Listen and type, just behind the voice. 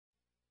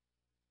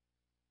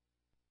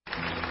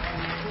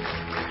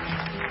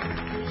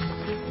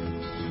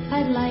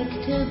I'd like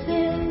to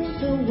build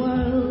the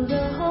world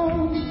a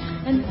home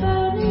and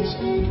furnish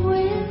it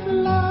with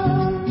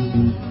love.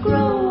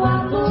 Grow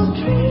apple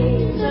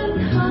trees and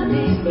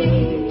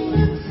honeybees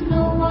and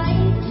snow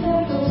white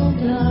turtle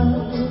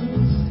doves.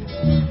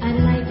 I'd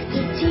like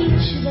to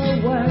teach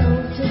the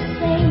world to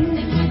sing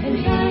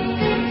in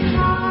perfect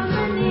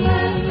harmony.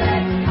 I'd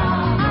like to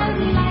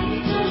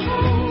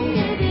hold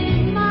it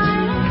in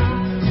my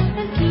arms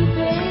and keep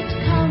it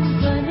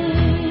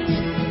company.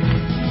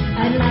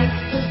 I'd like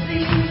to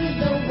see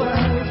the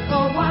world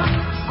for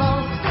once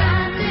all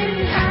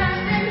standing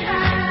hand in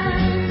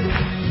hand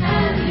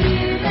and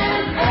hear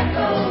them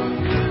echo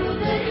through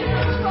the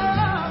hills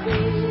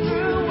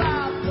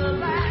throughout the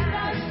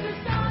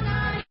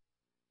land.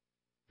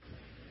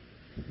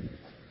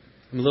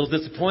 I'm a little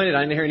disappointed.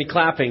 I didn't hear any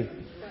clapping.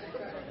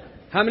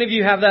 How many of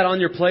you have that on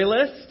your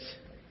playlist?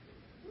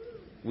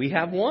 We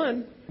have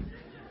one.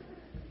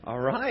 All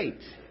right.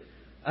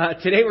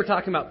 Today we're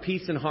talking about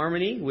peace and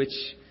harmony, which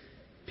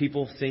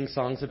people sing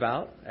songs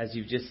about, as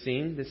you've just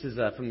seen. This is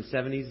from the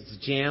 70s. It's a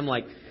jam.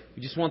 Like,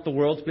 we just want the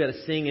world to be able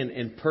to sing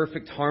in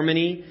perfect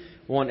harmony.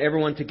 We want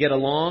everyone to get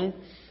along.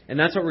 And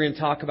that's what we're going to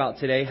talk about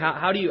today.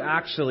 How do you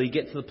actually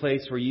get to the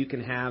place where you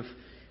can have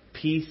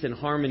peace and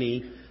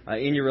harmony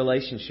in your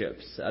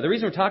relationships? The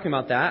reason we're talking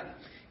about that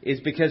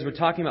is because we're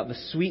talking about the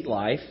sweet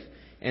life.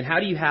 And how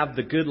do you have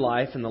the good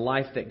life and the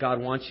life that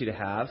God wants you to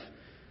have?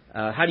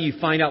 How do you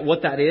find out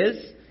what that is?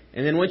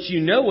 And then once you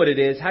know what it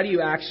is, how do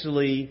you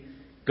actually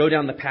go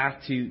down the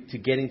path to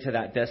getting to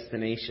that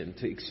destination,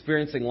 to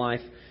experiencing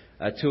life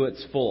to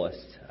its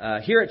fullest?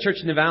 Here at Church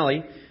in the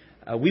Valley,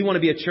 we want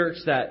to be a church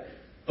that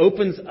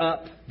opens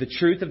up the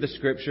truth of the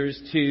Scriptures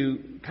to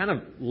kind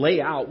of lay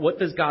out what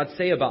does God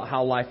say about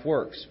how life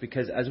works.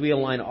 Because as we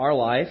align our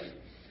life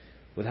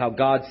with how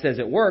God says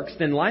it works,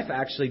 then life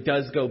actually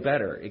does go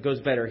better. It goes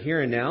better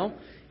here and now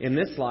in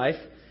this life.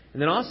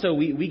 And then also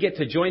we get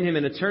to join Him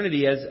in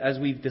eternity as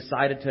we've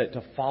decided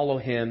to follow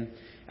Him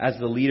as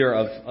the leader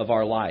of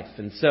our life.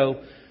 And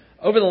so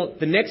over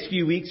the next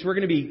few weeks, we're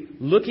going to be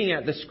looking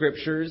at the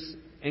Scriptures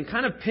and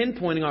kind of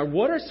pinpointing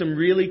what are some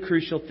really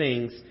crucial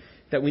things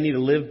that we need to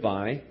live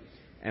by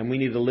and we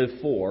need to live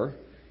for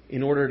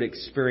in order to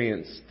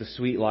experience the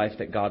sweet life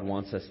that God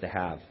wants us to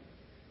have.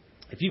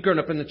 If you've grown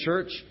up in the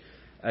church,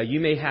 you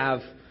may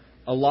have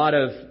a lot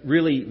of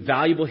really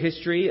valuable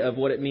history of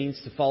what it means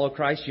to follow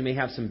Christ. You may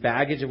have some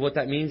baggage of what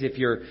that means. If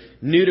you're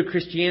new to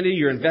Christianity,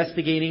 you're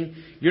investigating,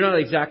 you're not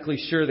exactly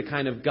sure the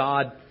kind of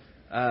God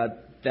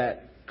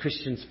that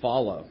Christians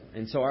follow.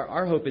 And so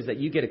our hope is that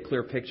you get a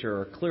clear picture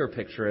or a clearer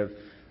picture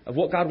of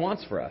what God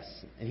wants for us.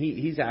 And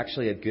He's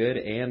actually a good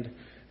and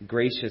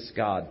gracious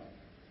God.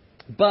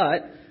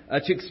 But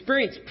to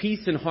experience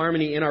peace and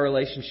harmony in our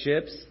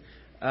relationships,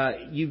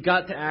 you've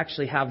got to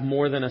actually have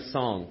more than a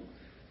song.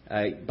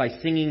 By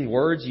singing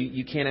words,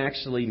 you can't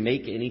actually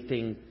make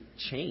anything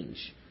change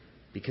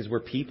because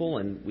we're people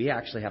and we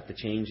actually have to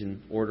change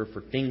in order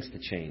for things to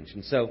change.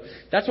 And so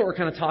that's what we're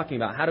kind of talking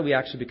about. How do we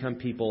actually become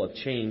people of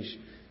change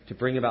to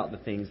bring about the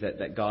things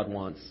that God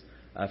wants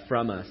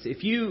from us?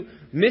 If you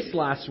missed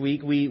last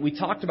week, we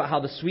talked about how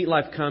the sweet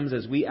life comes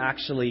as we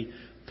actually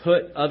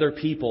put other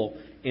people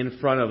in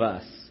front of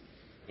us.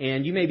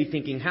 And you may be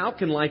thinking, how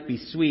can life be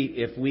sweet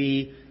if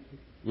we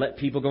let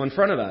people go in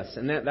front of us?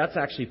 And that's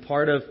actually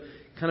part of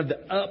kind of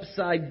the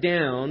upside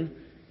down,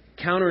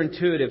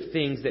 counterintuitive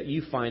things that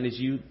you find as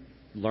you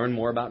learn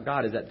more about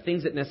God, is that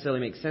things that necessarily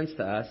make sense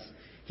to us,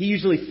 He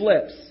usually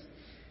flips.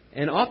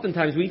 And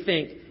oftentimes we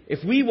think,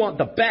 if we want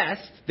the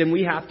best, then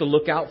we have to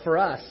look out for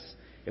us.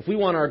 If we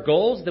want our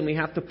goals, then we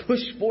have to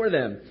push for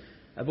them.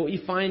 But what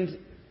you find,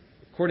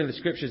 according to the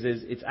Scriptures,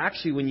 is it's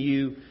actually when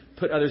you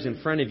put others in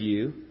front of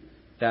you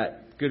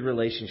that good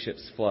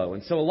relationships flow.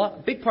 And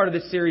so big part of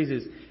this series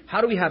is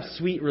how do we have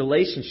sweet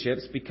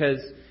relationships, because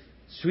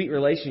sweet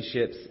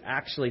relationships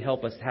actually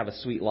help us to have a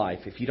sweet life.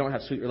 If you don't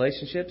have sweet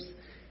relationships,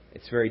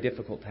 it's very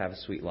difficult to have a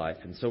sweet life.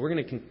 And so we're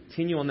going to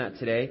continue on that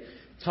today,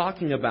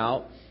 talking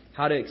about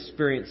how to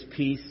experience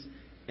peace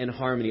and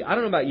harmony. I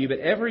don't know about you, but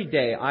every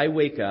day I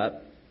wake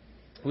up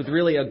with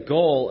really a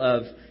goal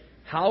of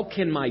how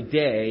can my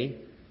day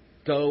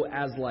go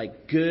as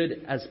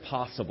good as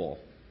possible.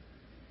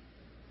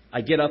 I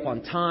get up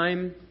on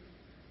time.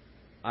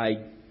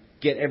 I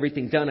get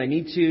everything done I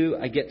need to.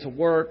 I get to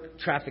work.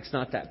 Traffic's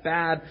not that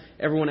bad.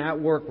 Everyone at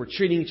work, we're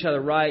treating each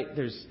other right.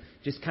 There's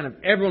just kind of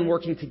everyone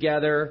working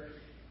together.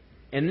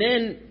 And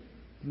then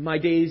my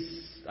days,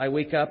 I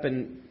wake up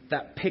and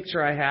that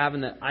picture I have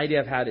and that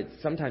idea I've had,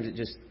 sometimes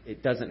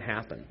it doesn't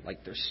happen.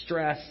 Like there's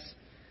stress.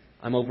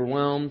 I'm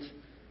overwhelmed.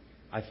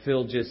 I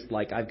feel just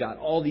like I've got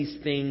all these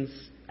things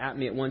at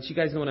me at once. You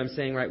guys know what I'm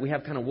saying, right? We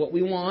have kind of what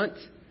we want,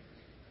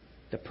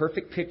 the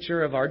perfect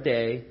picture of our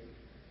day,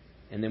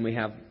 and then we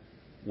have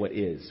what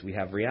is. We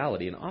have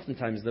reality. And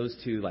oftentimes those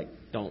two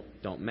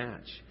don't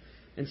match.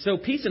 And so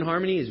peace and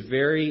harmony is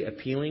very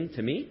appealing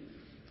to me.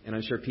 And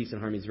I'm sure peace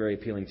and harmony is very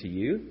appealing to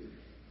you.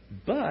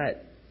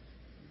 But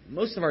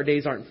most of our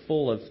days aren't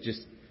full of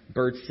just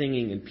birds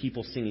singing and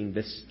people singing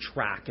this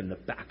track in the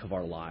back of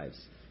our lives.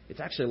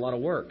 It's actually a lot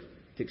of work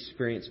to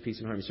experience peace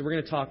and harmony. So we're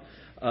going to talk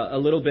a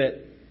little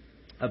bit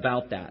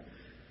about that.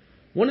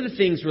 One of the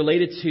things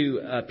related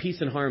to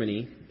peace and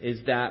harmony is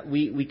that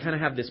we kind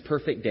of have this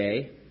perfect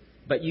day,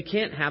 but you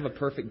can't have a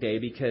perfect day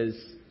because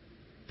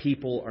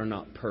people are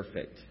not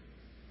perfect.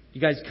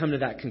 You guys come to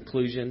that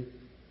conclusion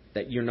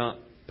that you're not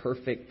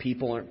perfect,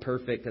 people aren't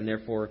perfect, and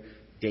therefore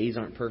days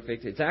aren't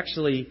perfect. It's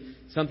actually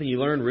something you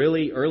learn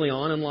really early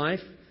on in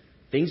life.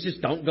 Things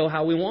just don't go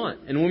how we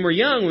want. And when we're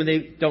young, when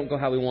they don't go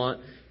how we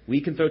want,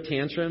 we can throw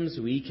tantrums,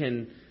 we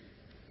can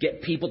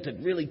get people to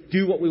really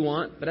do what we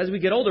want. But as we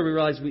get older, we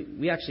realize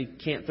we actually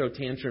can't throw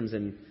tantrums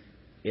and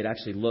it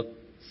actually look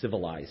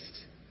civilized.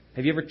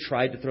 Have you ever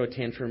tried to throw a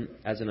tantrum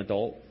as an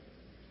adult?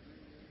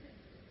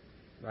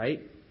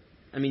 Right?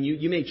 I mean,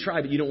 you may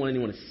try, but you don't want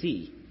anyone to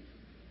see.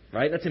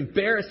 Right? That's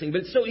embarrassing,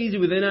 but it's so easy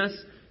within us.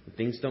 When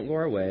things don't go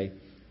our way,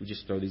 we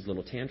just throw these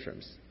little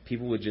tantrums.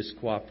 People would just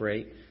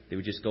cooperate. They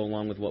would just go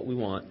along with what we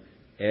want.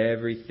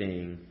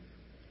 Everything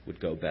would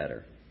go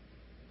better.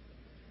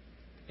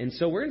 And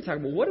so we're going to talk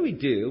about what do we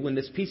do when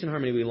this peace and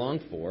harmony we long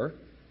for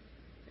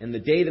and the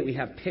day that we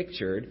have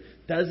pictured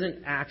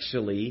doesn't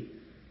actually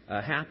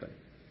happen.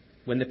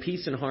 When the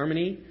peace and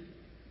harmony,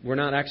 we're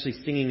not actually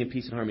singing in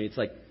peace and harmony. It's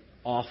like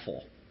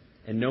awful.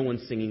 And no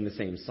one's singing the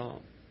same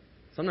song.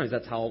 Sometimes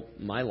that's how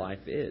my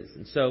life is.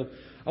 And so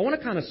I want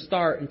to kind of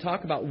start and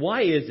talk about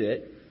why is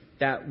it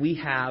that we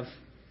have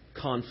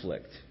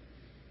conflict.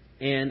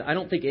 And I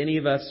don't think any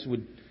of us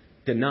would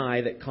deny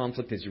that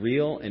conflict is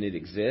real and it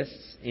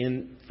exists.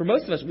 And for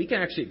most of us, we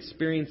can actually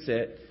experience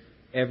it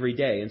every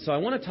day. And so I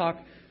want to talk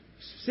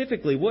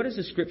specifically, what does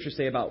the Scripture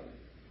say about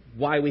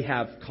why we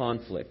have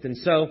conflict? And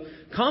so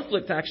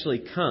conflict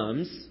actually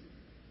comes,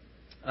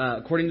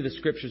 according to the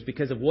Scriptures,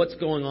 because of what's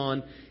going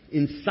on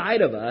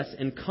inside of us.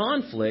 And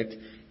conflict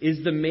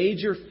is the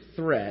major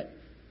threat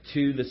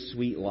to the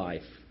sweet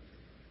life.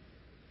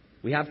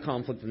 We have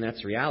conflict, and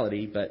that's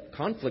reality, but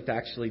conflict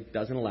actually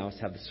doesn't allow us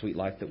to have the sweet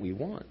life that we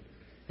want.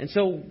 And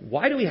so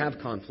why do we have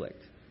conflict?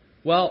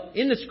 Well,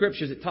 in the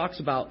Scriptures, it talks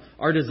about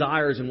our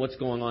desires and what's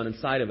going on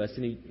inside of us.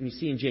 And you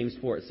see in James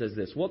 4, it says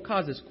this: "What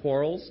causes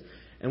quarrels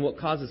and what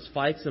causes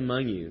fights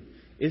among you?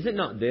 Is it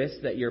not this,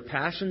 that your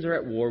passions are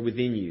at war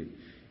within you?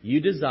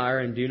 You desire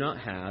and do not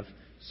have,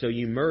 so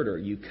you murder.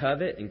 You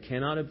covet and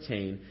cannot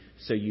obtain,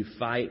 so you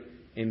fight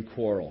and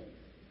quarrel."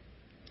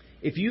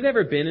 If you've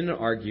ever been in an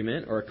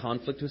argument or a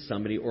conflict with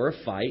somebody or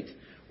a fight,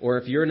 or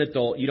if you're an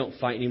adult, you don't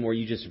fight anymore,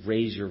 you just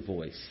raise your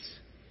voice,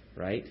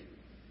 right?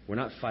 We're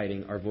not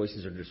fighting. Our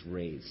voices are just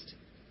raised.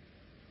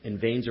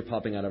 And veins are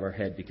popping out of our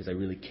head because I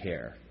really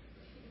care,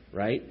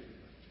 right?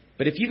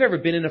 But if you've ever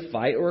been in a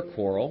fight or a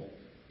quarrel,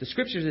 the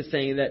Scriptures is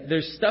saying that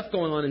there's stuff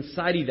going on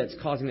inside you that's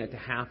causing that to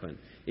happen.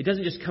 It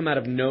doesn't just come out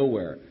of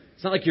nowhere.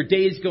 It's not like your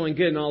day is going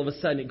good and all of a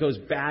sudden it goes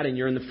bad and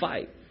you're in the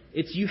fight.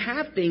 It's you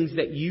have things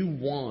that you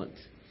want.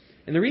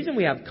 And the reason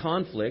we have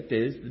conflict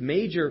is, the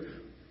major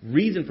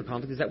reason for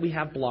conflict is that we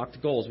have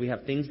blocked goals. We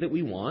have things that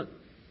we want,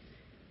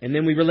 and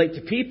then we relate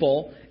to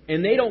people,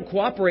 and they don't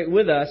cooperate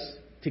with us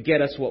to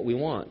get us what we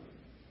want.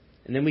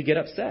 And then we get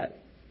upset.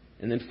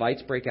 And then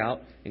fights break out,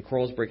 and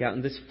quarrels break out.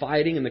 And this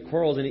fighting and the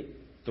quarrels, and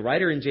the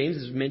writer in James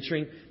is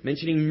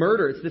mentioning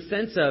murder. It's the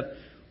sense of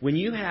when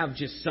you have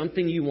just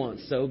something you want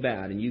so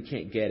bad and you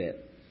can't get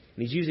it.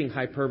 And he's using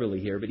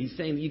hyperbole here, but he's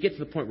saying that you get to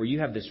the point where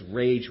you have this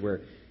rage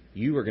where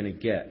you are going to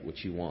get what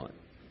you want.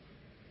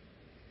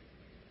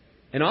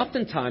 And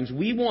oftentimes,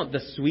 we want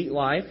the sweet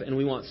life and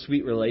we want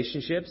sweet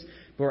relationships,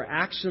 but we're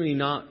actually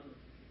not,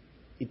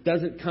 it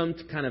doesn't come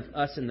to kind of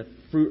us in the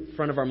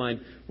front of our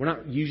mind. We're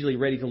not usually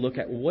ready to look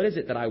at, what is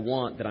it that I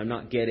want that I'm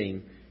not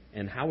getting,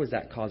 and how is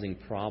that causing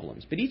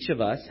problems? But each of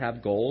us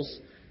have goals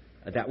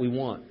that we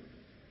want.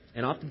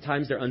 And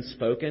oftentimes they're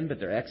unspoken, but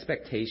they're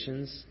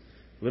expectations,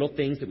 little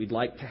things that we'd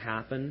like to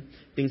happen,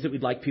 things that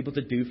we'd like people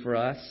to do for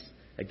us.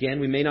 Again,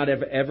 we may not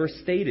have ever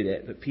stated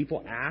it, but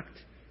people act,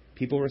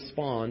 people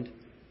respond,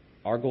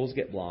 our goals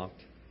get blocked,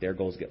 their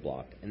goals get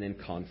blocked, and then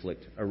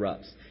conflict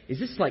erupts. Is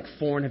this like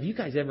foreign? Have you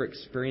guys ever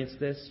experienced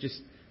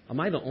this? Am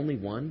I the only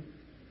one?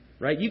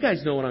 Right? You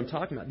guys know what I'm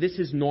talking about. This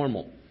is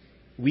normal.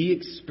 We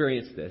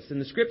experience this. In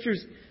the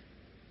Scriptures,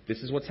 this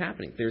is what's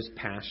happening. There's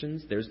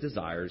passions, there's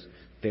desires,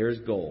 there's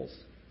goals.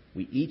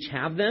 We each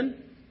have them,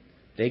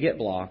 they get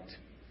blocked,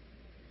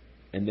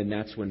 and then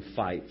that's when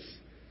fights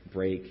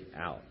break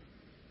out.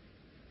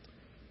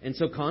 And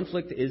so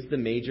conflict is the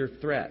major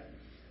threat.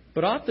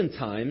 But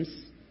oftentimes,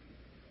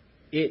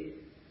 it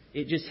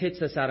just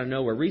hits us out of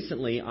nowhere.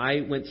 Recently, I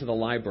went to the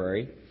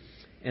library,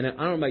 and I don't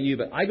know about you,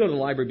 but I go to the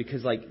library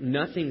because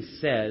nothing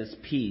says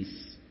peace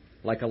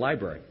like a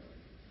library,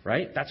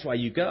 right? That's why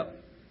you go.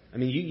 I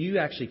mean, you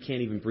actually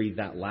can't even breathe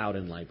that loud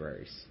in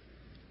libraries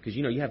because,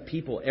 you have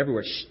people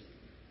everywhere. Shh,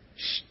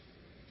 shh.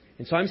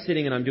 And so I'm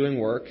sitting and I'm doing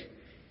work,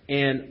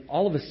 and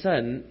all of a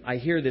sudden, I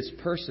hear this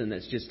person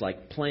that's just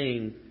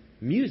playing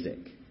music.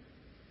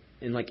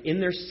 And in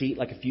their seat,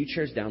 a few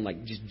chairs down,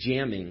 just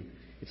jamming.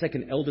 It's like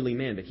an elderly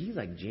man, but he's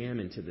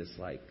jamming to this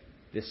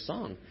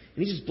song. And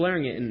he's just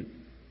blaring it. And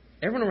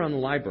everyone around the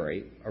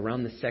library,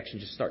 around this section,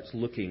 just starts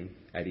looking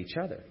at each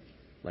other.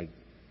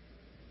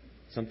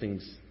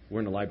 we're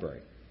in a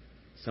library.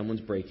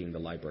 Someone's breaking the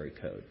library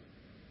code.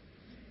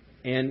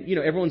 And,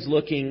 everyone's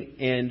looking,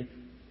 and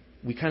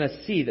we kind of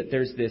see that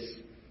there's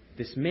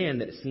this man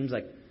that it seems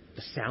like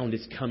the sound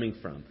is coming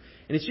from.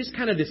 And it's just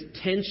kind of this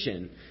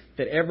tension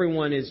that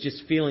everyone is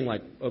just feeling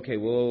like, okay,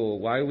 whoa,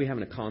 why are we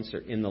having a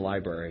concert in the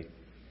library?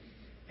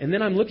 And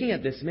then I'm looking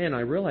at this man, and I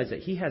realize that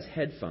he has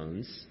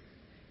headphones,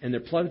 and they're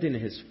plugged into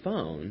his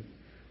phone,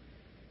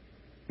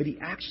 but he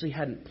actually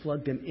hadn't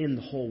plugged them in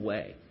the whole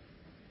way.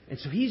 And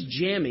so he's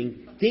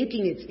jamming,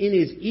 thinking it's in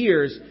his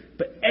ears,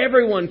 but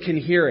everyone can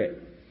hear it.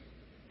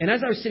 And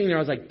as I was sitting there, I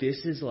was like,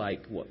 this is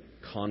like what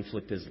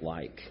conflict is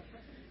like.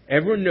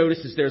 Everyone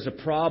notices there's a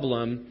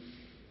problem,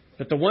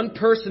 but the one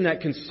person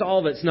that can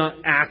solve it's not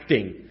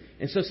acting.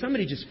 And so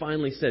somebody just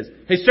finally says,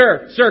 hey,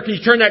 sir, can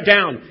you turn that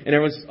down? And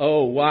everyone's,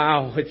 oh,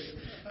 wow,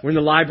 we're in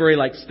the library,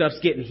 like stuff's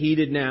getting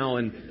heated now.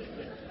 And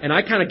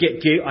I kind of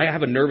I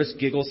have a nervous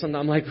giggle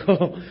sometimes. I'm like,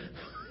 oh.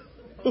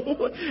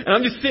 And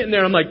I'm just sitting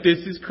there. I'm like, this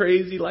is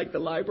crazy. Like the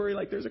library,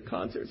 like there's a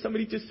concert.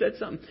 Somebody just said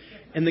something.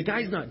 And the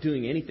guy's not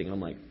doing anything.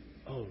 I'm like,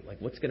 oh, like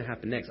what's going to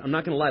happen next? I'm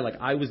not going to lie. Like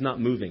I was not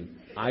moving.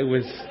 I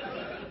was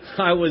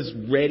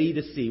ready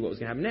to see what was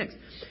going to happen next.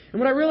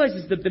 And what I realized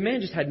is that the man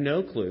just had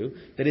no clue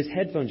that his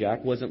headphone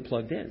jack wasn't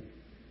plugged in.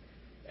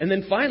 And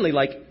then finally,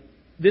 like,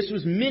 this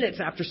was minutes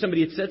after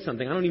somebody had said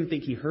something. I don't even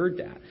think he heard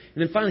that. And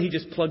then finally he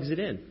just plugs it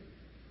in. And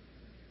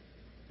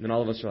then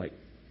all of us are like,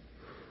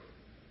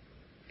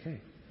 okay.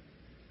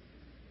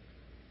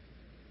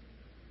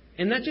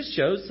 And that just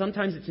shows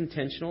sometimes it's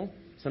intentional,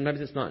 sometimes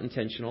it's not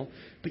intentional.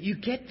 But you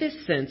get this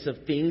sense of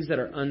things that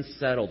are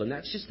unsettled. And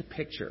that's just a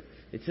picture.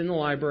 It's in the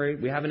library.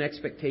 We have an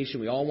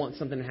expectation. We all want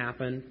something to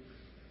happen.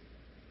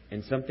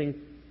 And something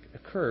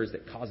occurs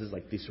that causes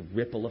like this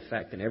ripple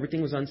effect. And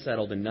everything was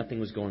unsettled and nothing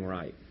was going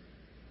right.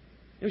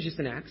 It was just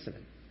an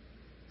accident.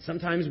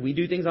 Sometimes we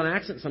do things on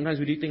accident. Sometimes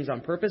we do things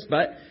on purpose.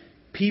 But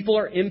people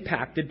are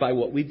impacted by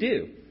what we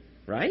do.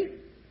 Right?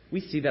 We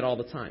see that all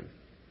the time.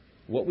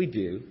 What we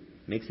do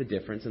makes a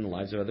difference in the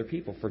lives of other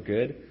people, for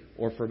good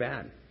or for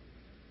bad.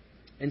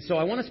 And so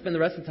I want to spend the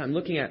rest of the time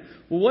looking at,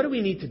 well, what do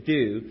we need to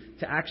do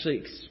to actually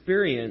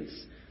experience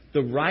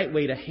the right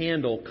way to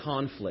handle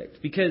conflict?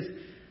 Because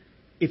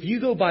if you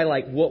go by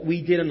like what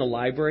we did in the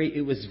library,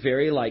 it was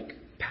very like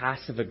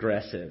passive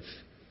aggressive.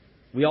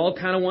 We all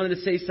kind of wanted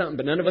to say something,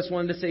 but none of us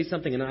wanted to say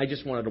something, and I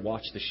just wanted to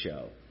watch the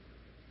show.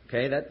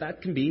 Okay,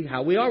 that can be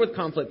how we are with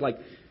conflict. Like,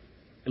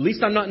 at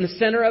least I'm not in the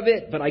center of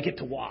it, but I get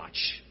to watch.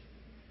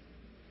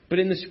 But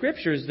in the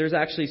Scriptures, there's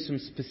actually some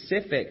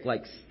specific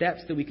like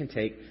steps that we can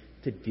take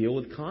to deal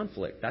with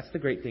conflict. That's the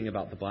great thing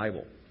about the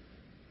Bible.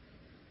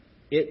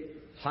 It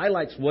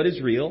highlights what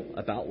is real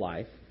about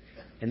life,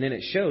 and then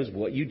it shows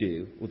what you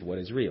do with what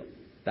is real.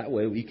 That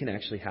way we can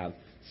actually have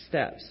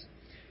steps.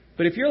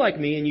 But if you're like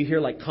me and you hear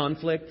like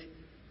conflict,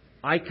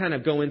 I kind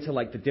of go into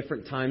like the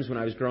different times when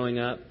I was growing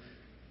up.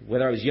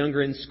 Whether I was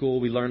younger in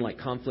school, we learned like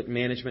conflict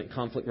management,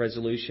 conflict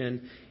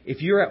resolution.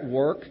 If you're at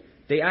work,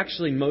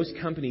 most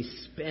companies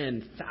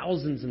spend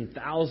thousands and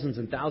thousands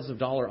and thousands of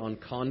dollars on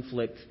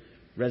conflict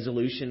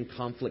resolution,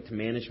 conflict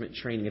management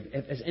training.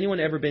 Has anyone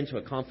ever been to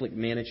a conflict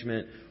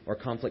management or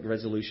conflict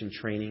resolution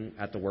training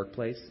at the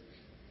workplace?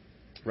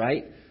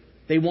 Right?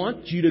 They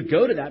want you to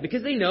go to that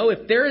because they know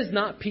if there is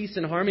not peace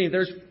and harmony, if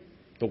there's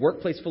the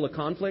workplace full of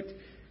conflict,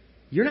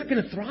 you're not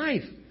going to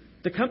thrive.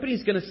 The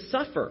company's going to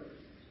suffer.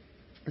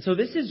 And so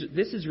this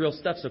is real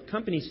stuff. So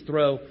companies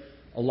throw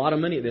a lot of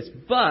money at this.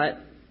 But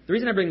the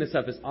reason I bring this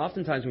up is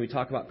oftentimes when we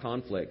talk about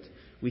conflict,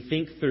 we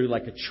think through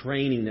like a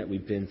training that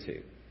we've been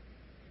to.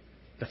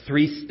 The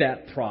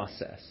 3-step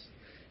process.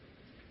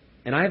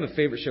 And I have a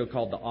favorite show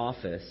called The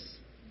Office.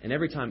 And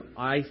every time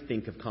I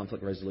think of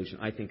conflict resolution,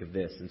 I think of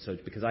this. And so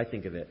because I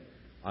think of it,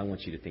 I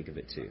want you to think of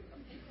it too.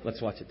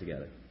 Let's watch it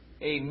together.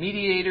 A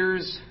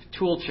mediator's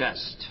tool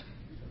chest.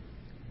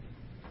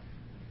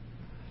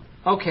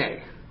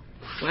 Okay.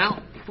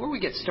 Well, before we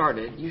get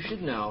started, you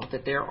should know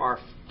that there are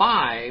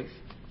 5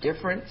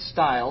 different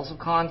styles of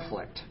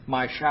conflict.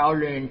 My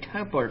Shaolin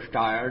temper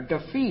style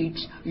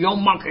defeats your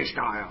monkey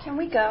style. Can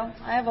we go?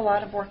 I have a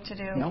lot of work to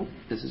do. No,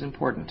 this is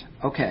important.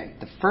 Okay,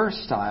 the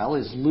first style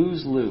is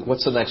lose-lose.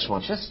 What's the next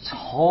one? Just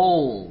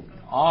hold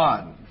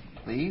on,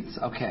 please.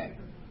 Okay.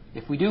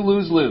 If we do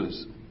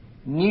lose-lose,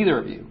 neither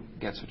of you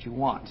gets what you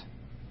want.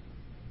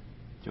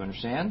 Do you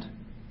understand?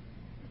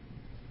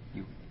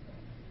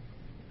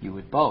 You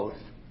would both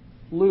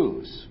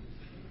lose.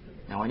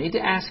 Now I need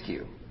to ask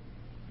you,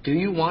 do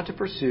you want to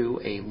pursue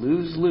a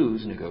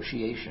lose-lose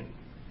negotiation?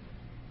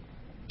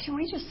 Can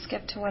we just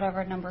skip to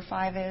whatever number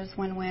 5 is,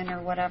 win-win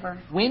or whatever?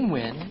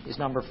 Win-win is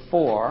number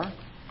 4,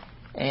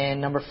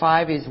 and number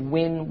 5 is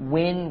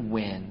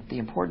win-win-win. The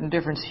important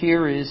difference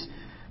here is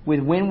with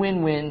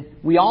win-win-win,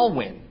 we all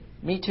win.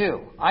 Me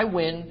too. I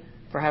win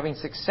for having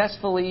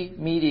successfully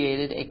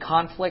mediated a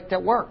conflict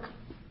at work.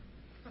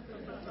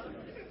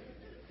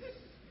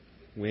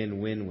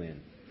 Win-win-win.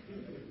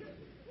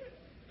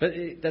 But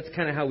that's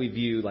kind of how we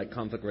view like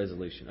conflict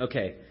resolution.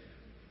 Okay,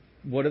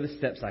 what are the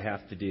steps I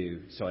have to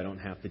do so I don't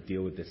have to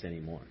deal with this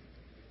anymore?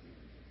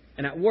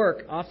 And at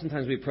work,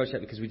 oftentimes we approach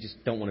that because we just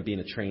don't want to be in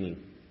a training.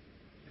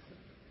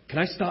 Can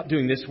I stop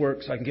doing this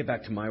work so I can get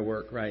back to my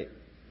work, right?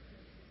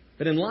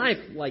 But in life,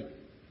 like,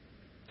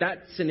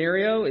 that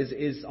scenario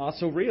is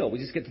also real. We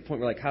just get to the point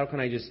where, like, how can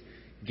I just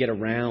get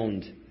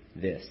around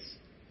this?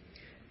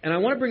 And I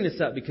want to bring this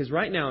up because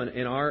right now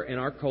in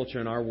our culture,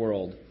 in our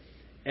world,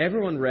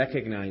 everyone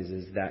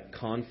recognizes that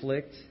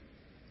conflict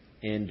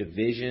and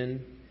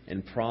division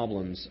and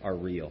problems are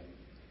real.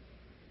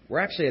 We're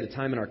actually at a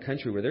time in our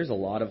country where there's a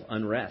lot of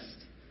unrest.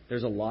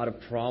 There's a lot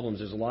of problems.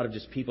 There's a lot of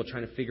just people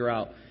trying to figure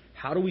out,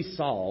 how do we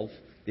solve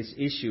this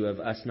issue of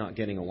us not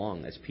getting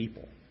along as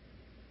people?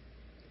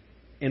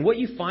 And what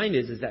you find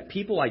is that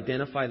people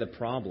identify the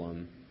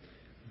problem,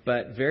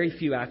 but very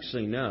few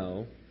actually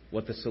know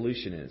what the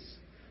solution is.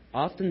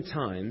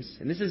 Oftentimes,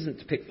 and this isn't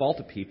to pick fault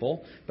at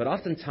people, but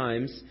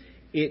oftentimes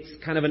it's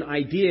kind of an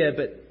idea,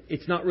 but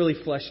it's not really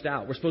fleshed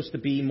out. We're supposed to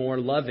be more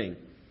loving,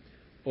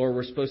 or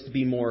we're supposed to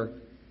be more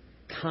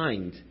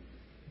kind.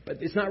 But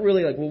it's not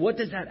really like, well, what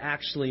does that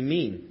actually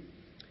mean?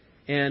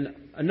 And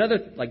another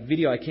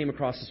video I came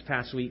across this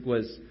past week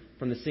was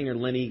from the singer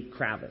Lenny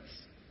Kravitz.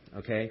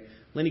 Okay,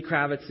 Lenny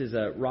Kravitz is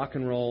a rock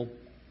and roll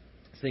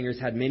singer, has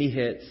had many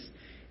hits,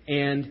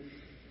 and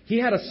he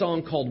had a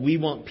song called "We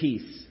Want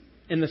Peace."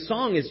 And the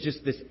song is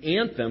just this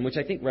anthem, which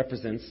I think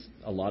represents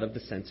a lot of the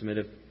sentiment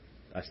of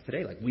us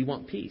today. Like, we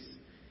want peace.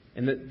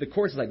 And the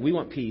chorus is like, we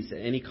want peace at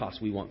any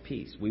cost. We want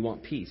peace. We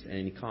want peace at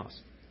any cost.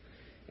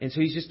 And so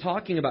he's just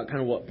talking about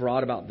kind of what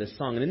brought about this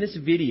song. And in this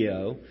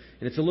video,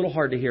 and it's a little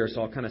hard to hear,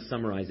 so I'll kind of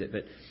summarize it.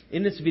 But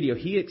in this video,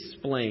 he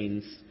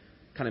explains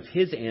kind of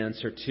his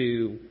answer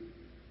to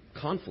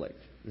conflict.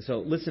 And so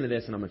listen to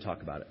this, and I'm going to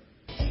talk about it.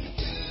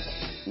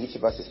 Each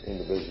of us as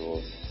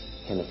individuals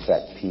can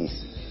affect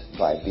peace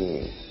by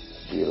being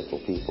beautiful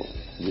people,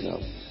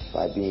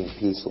 by being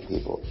peaceful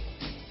people.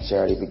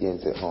 Charity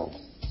begins at home.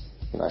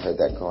 I heard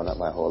that growing up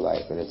my whole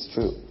life, and it's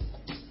true.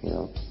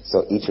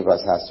 So each of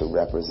us has to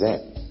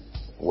represent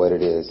what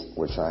it is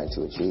we're trying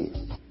to achieve.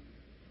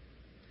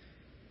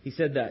 He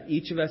said that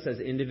each of us as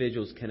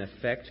individuals can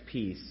affect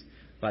peace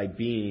by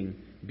being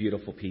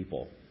beautiful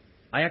people.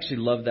 I actually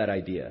love that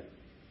idea.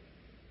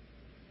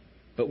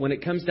 But when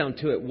it comes down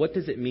to it, what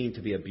does it mean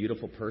to be a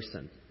beautiful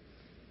person?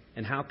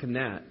 And how can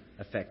that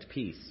affect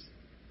peace?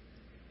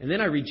 And then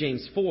I read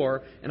James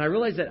 4, and I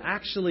realize that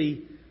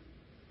actually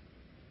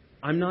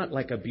I'm not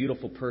like a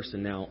beautiful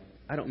person. Now,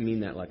 I don't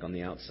mean that like on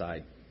the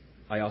outside.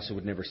 I also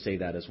would never say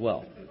that as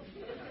well.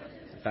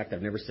 In fact,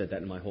 I've never said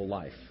that in my whole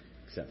life,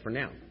 except for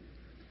now.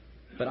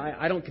 But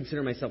I don't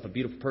consider myself a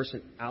beautiful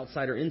person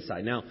outside or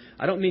inside. Now,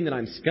 I don't mean that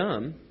I'm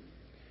scum,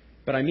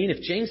 but I mean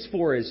if James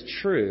 4 is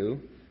true,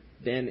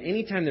 then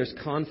anytime there's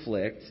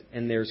conflict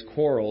and there's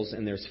quarrels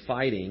and there's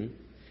fighting,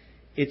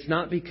 it's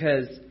not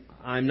because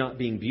I'm not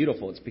being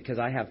beautiful. It's because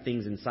I have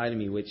things inside of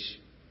me which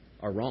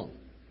are wrong.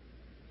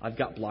 I've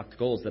got blocked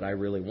goals that I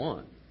really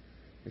want.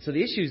 And so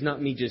the issue is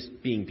not me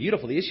just being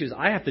beautiful. The issue is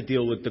I have to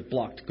deal with the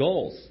blocked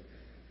goals.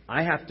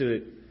 I have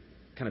to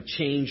kind of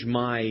change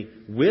my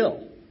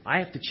will. I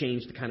have to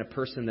change the kind of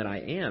person that I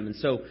am. And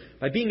so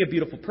by being a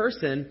beautiful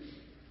person,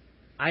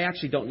 I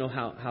actually don't know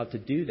how to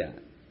do that.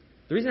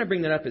 The reason I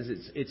bring that up is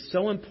it's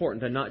so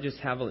important to not just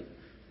have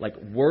like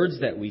words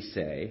that we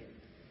say,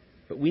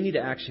 but we need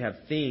to actually have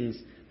things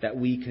that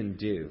we can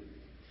do.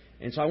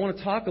 And so I want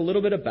to talk a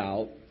little bit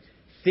about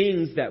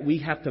things that we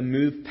have to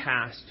move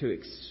past to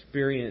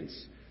experience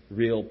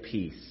real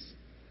peace.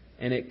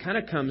 And it kind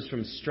of comes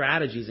from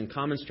strategies and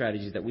common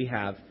strategies that we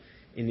have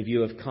in the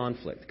view of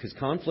conflict. Because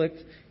conflict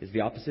is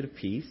the opposite of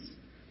peace.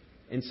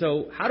 And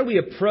so how do we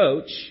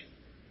approach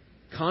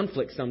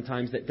conflict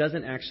sometimes that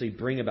doesn't actually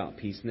bring about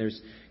peace? And there's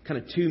kind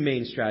of two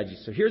main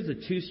strategies. So here's the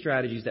two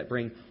strategies that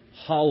bring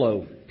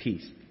hollow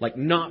peace. Like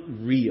not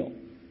real,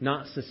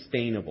 not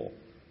sustainable,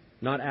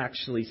 not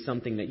actually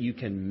something that you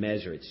can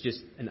measure. It's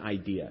just an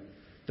idea.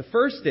 The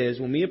first is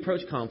when we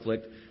approach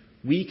conflict,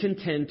 we can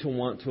tend to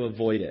want to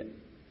avoid it.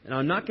 And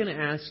I'm not going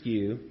to ask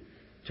you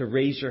to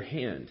raise your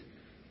hand.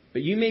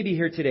 But you may be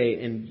here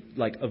today and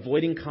like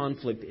avoiding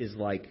conflict is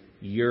like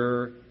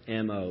your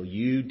MO.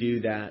 You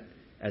do that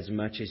as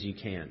much as you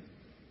can.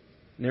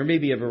 And there may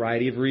be a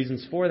variety of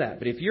reasons for that.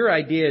 But if your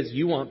idea is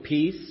you want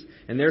peace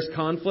and there's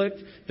conflict,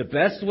 the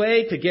best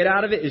way to get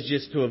out of it is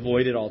just to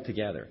avoid it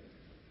altogether.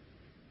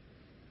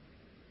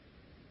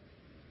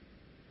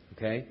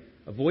 Okay?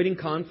 Avoiding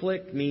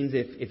conflict means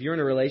if you're in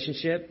a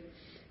relationship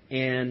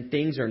and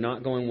things are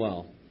not going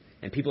well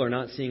and people are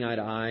not seeing eye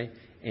to eye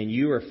and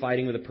you are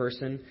fighting with a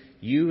person,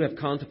 you have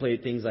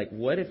contemplated things like,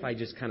 what if I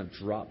just kind of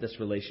drop this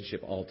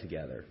relationship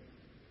altogether?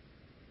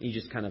 And you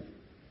just kind of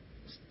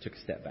took a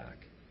step back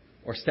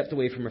or stepped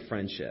away from a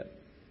friendship.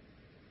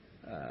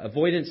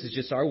 Avoidance is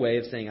just our way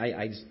of saying,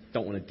 I just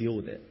don't want to deal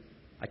with it.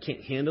 I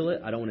can't handle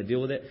it. I don't want to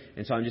deal with it.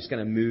 And so I'm just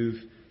going to move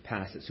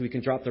past it. So we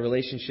can drop the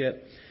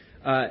relationship.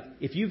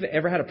 If you've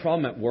ever had a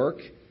problem at work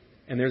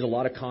and there's a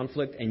lot of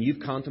conflict and you've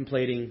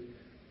contemplating,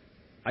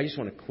 I just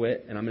want to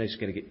quit and I'm just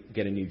going to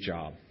get a new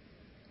job.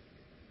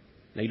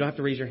 Now, you don't have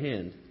to raise your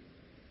hand,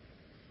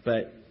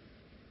 but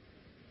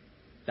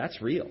That's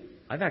real.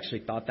 I've actually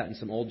thought that in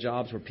some old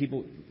jobs where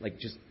people, like,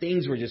 just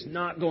things were just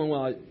not going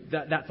well.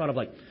 That thought of,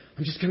 like,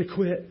 I'm just going to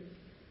quit.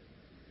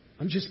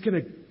 I'm just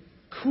going to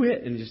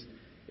quit. And just,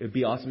 it would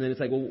be awesome. And then it's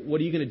like, well, what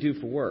are you going to do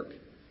for work?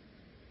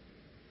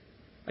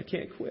 I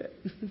can't quit.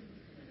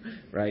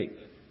 Right?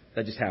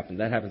 That just happens.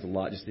 That happens a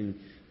lot just in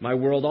my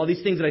world. All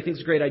these things that I think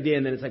is a great idea,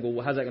 and then it's like,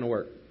 well, how's that going to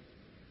work?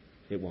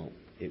 It won't.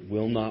 It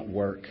will not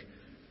work.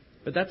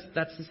 But that's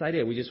this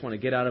idea. We just want to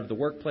get out of the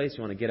workplace.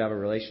 We want to get out of a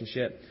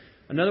relationship.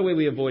 Another way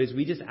we avoid is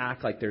we just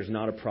act like there's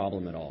not a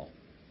problem at all.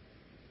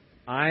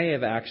 I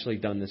have actually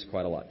done this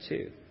quite a lot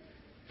too.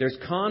 There's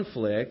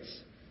conflict,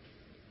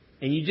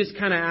 and you just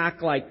kind of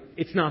act like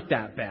it's not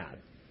that bad.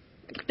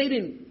 They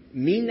didn't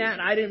mean that.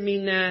 I didn't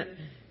mean that.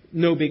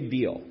 No big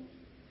deal.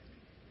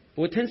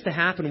 But what tends to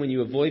happen when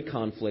you avoid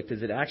conflict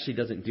is it actually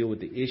doesn't deal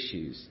with the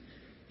issues.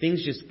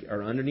 Things just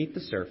are underneath the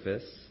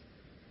surface.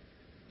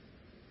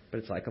 But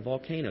it's like a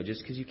volcano.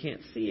 Just because you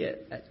can't see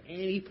it, at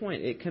any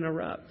point it can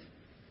erupt.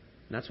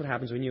 And that's what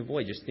happens when you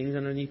avoid. Just things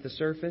underneath the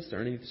surface,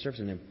 and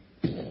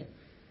then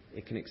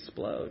it can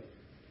explode.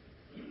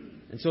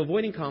 And so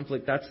avoiding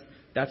conflict,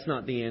 that's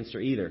not the answer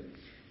either.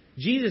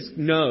 Jesus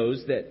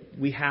knows that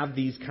we have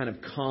these kind of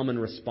common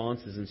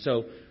responses. And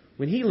so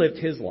when he lived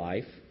his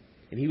life,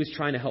 and he was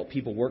trying to help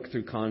people work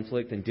through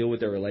conflict and deal with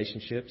their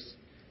relationships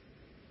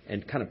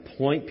and kind of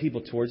point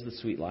people towards the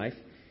sweet life,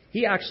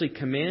 he actually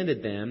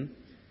commanded them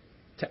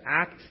to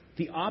act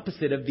the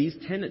opposite of these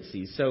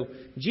tendencies. So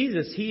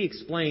Jesus, he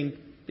explained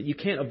that you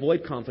can't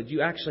avoid conflict.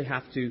 You actually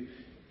have to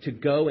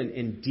go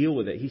and deal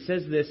with it. He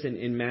says this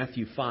in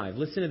Matthew 5.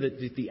 Listen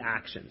to the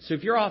action. So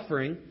if you're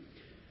offering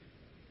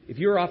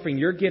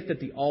your gift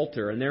at the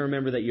altar and then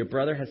remember that your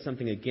brother has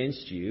something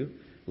against you,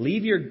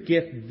 leave your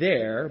gift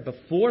there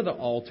before the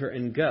altar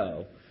and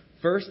go.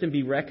 First and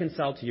be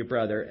reconciled to your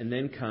brother and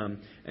then come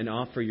and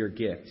offer your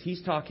gift.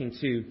 He's talking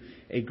to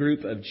a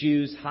group of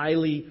Jews,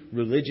 highly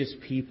religious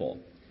people.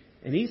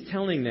 And he's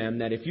telling them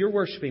that if you're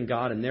worshiping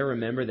God and they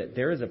remember that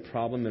there is a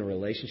problem in a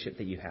relationship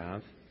that you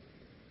have,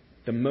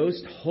 the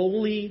most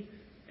holy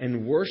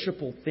and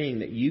worshipful thing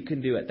that you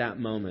can do at that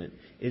moment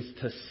is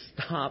to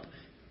stop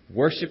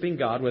worshiping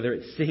God, whether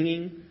it's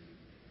singing,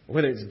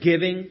 whether it's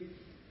giving,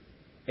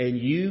 and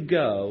you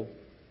go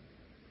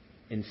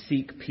and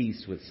seek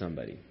peace with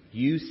somebody.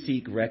 You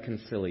seek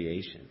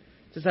reconciliation.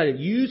 It's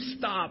decided you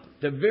stop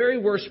the very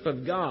worship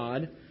of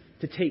God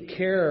to take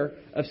care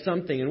of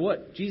something. And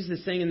what Jesus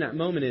is saying in that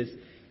moment is,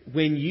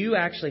 when you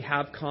actually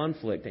have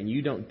conflict and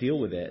you don't deal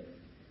with it,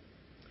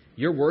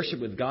 your worship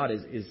with God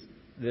is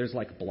there's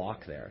like a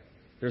block there.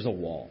 There's a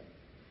wall.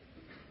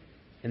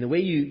 And the way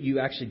you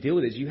actually deal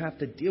with it is you have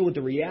to deal with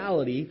the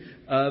reality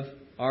of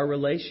our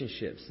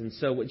relationships. And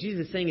so what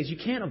Jesus is saying is you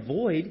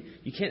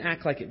can't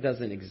act like it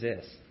doesn't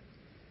exist.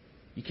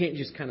 You can't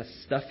just kind of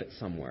stuff it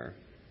somewhere.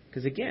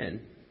 Because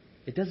again,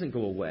 it doesn't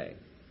go away.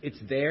 It's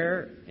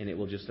there and it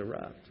will just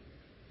erupt.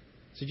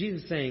 So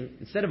Jesus is saying,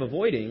 instead of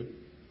avoiding,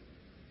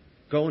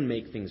 go and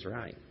make things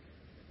right.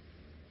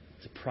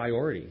 It's a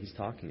priority he's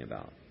talking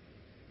about.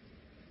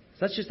 So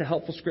that's just a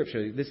helpful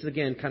scripture. This is,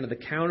 again, kind of the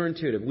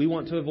counterintuitive. We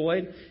want to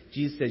avoid.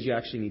 Jesus says you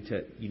actually need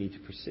to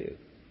pursue.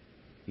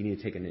 You need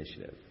to take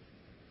initiative.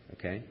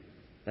 Okay?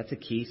 That's a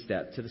key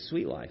step to the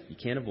sweet life. You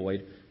can't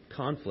avoid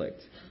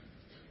conflict.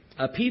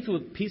 Peace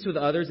with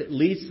others, it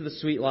leads to the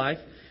sweet life.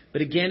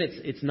 But again,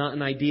 it's not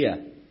an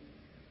idea.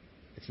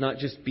 It's not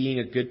just being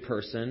a good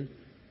person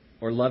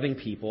or loving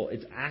people.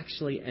 It's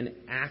actually an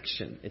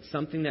action. It's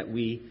something that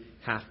we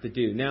have to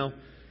do. Now,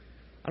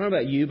 I don't know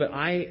about you, but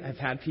I have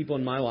had people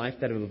in my life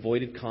that have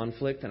avoided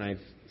conflict, and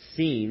I've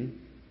seen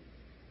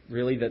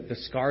really the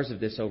scars of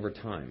this over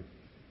time.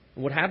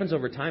 And what happens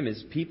over time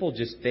is people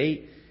just,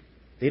 they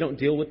don't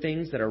deal with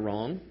things that are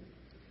wrong.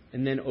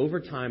 And then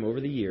over time,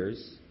 over the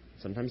years,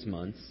 sometimes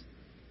months,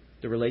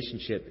 the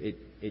relationship,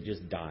 it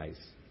just dies.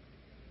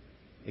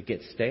 It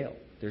gets stale.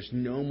 There's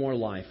no more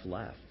life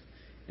left.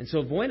 And so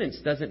avoidance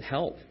doesn't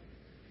help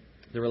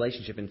the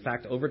relationship. In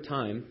fact, over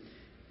time,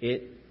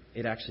 it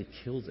actually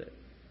kills it.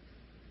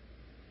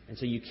 And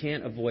so you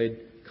can't avoid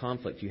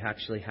conflict. You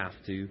actually have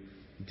to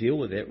deal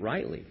with it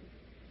rightly.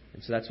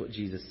 And so that's what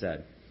Jesus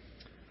said.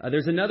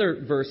 There's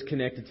another verse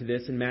connected to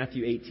this in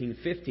Matthew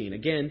 18:15.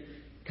 Again,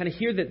 kind of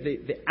hear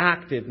the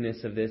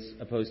activeness of this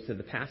opposed to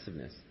the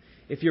passiveness.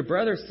 If your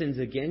brother sins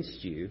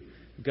against you,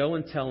 go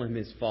and tell him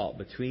his fault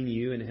between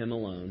you and him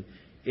alone.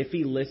 If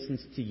he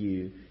listens to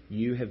you,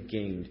 you have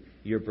gained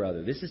your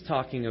brother. This is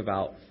talking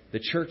about the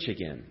church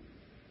again.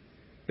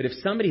 But if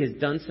somebody has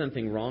done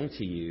something wrong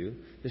to you,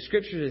 the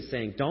Scripture is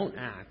saying, don't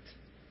act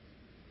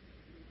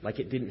like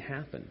it didn't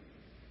happen.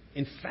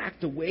 In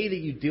fact, the way that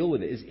you deal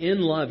with it is in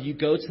love. You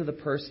go to the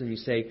person and you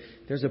say,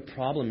 there's a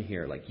problem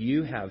here. Like,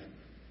 you have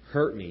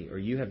hurt me or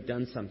you have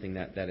done something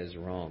that is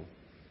wrong.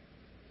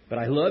 But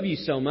I love you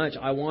so much.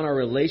 I want our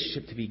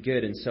relationship to be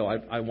good. And so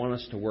I want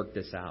us to work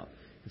this out.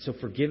 And so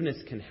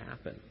forgiveness can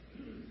happen.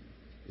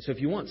 So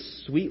if you want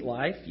sweet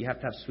life, you have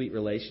to have sweet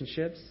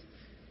relationships.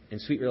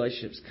 And sweet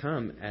relationships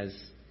come as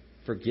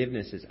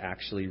forgiveness is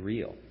actually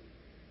real.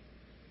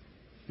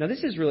 Now,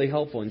 this is really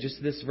helpful. In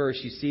just this verse,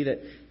 you see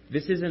that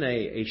this isn't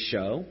a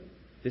show.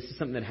 This is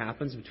something that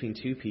happens between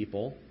two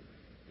people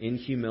in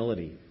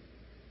humility.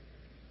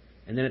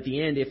 And then at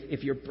the end,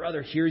 if your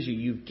brother hears you,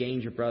 you've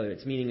gained your brother.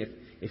 It's meaning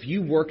if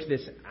you work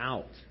this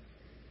out,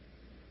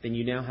 then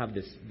you now have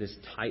this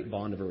tight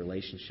bond of a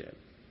relationship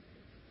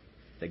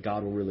that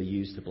God will really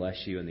use to bless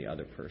you and the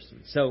other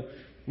person. So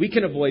we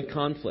can avoid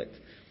conflict.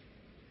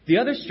 The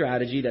other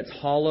strategy that's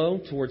hollow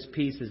towards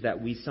peace is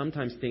that we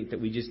sometimes think that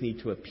we just need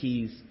to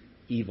appease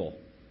evil.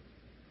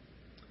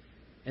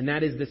 And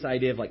that is this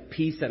idea of like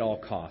peace at all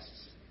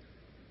costs.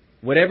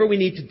 Whatever we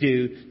need to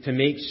do to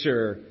make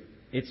sure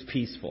it's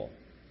peaceful.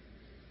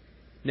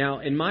 Now,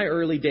 in my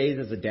early days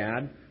as a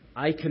dad,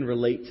 I can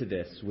relate to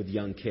this with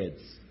young kids.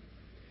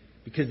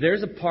 Because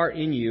there's a part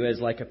in you as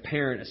like a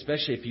parent,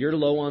 especially if you're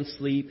low on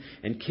sleep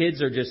and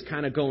kids are just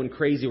kind of going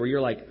crazy, where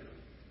you're like,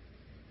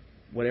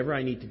 whatever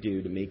I need to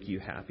do to make you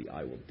happy,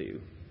 I will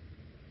do.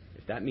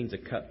 If that means a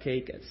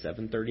cupcake at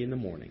 7:30 in the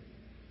morning,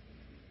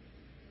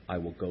 I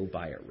will go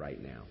buy it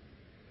right now.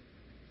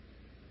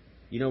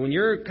 You know, when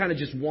you're kind of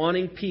just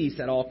wanting peace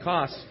at all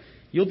costs,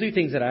 you'll do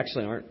things that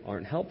actually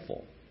aren't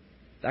helpful.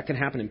 That can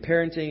happen in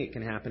parenting. It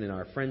can happen in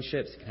our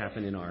friendships. It can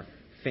happen in our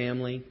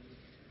family.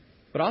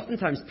 But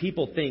oftentimes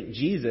people think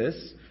Jesus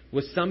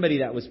was somebody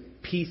that was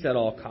peace at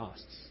all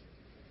costs.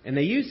 And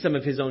they use some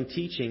of his own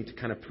teaching to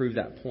kind of prove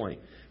that point.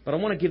 But I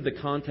want to give the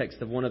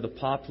context of one of the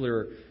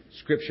popular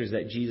scriptures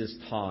that Jesus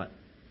taught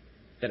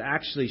that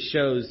actually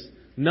shows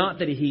not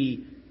that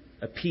he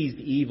appeased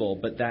evil,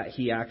 but that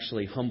he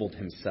actually humbled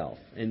himself.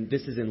 And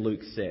this is in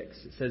Luke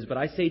 6. It says, "But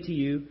I say to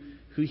you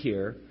who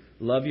hear,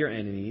 love your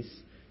enemies,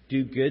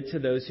 do good to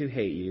those who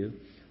hate you,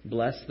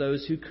 bless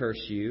those who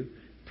curse you,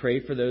 pray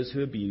for those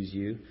who abuse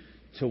you.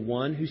 To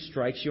one who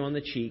strikes you on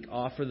the cheek,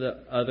 offer the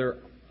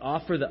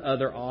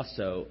other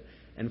also.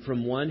 And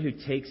from one who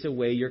takes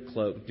away your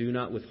cloak, do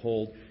not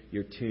withhold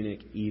your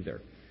tunic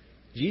either."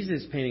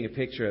 Jesus is painting a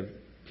picture of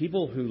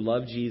people who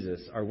love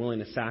Jesus are willing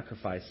to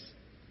sacrifice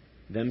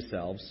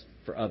themselves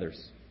for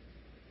others.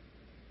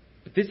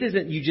 But this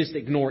isn't you just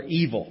ignore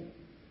evil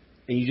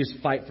and you just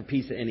fight for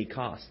peace at any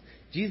cost.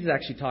 Jesus is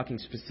actually talking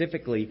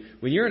specifically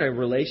when you're in a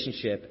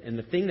relationship and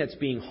the thing that's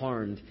being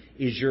harmed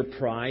is your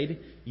pride,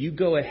 you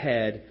go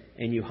ahead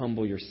and you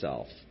humble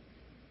yourself.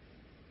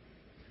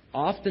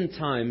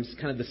 Oftentimes,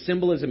 kind of the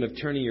symbolism of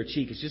turning your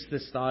cheek is just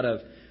this thought of,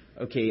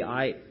 okay,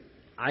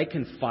 I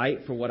can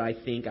fight for what I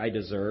think I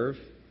deserve,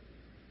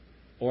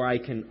 or I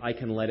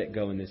can let it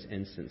go in this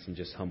instance and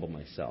just humble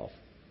myself.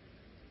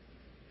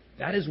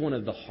 That is one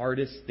of the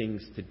hardest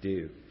things to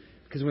do.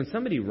 Because when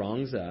somebody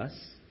wrongs us,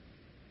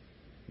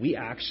 we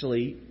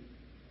actually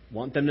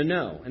want them to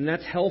know. And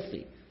that's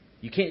healthy.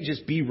 You can't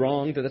just be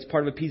wronged. That's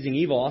part of appeasing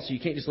evil. Also,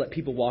 you can't just let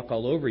people walk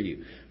all over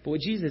you. But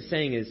what Jesus is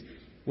saying is,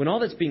 when all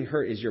that's being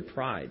hurt is your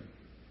pride,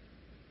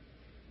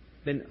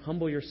 then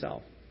humble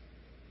yourself.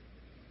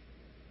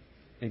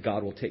 And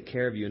God will take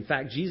care of you. In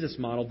fact, Jesus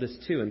modeled this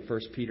too in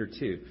 1 Peter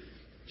 2.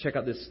 Check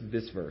out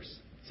this verse.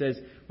 It says,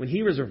 when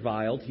he was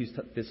reviled,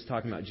 this is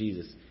talking about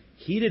Jesus,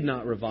 he did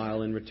not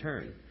revile in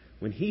return.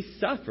 When he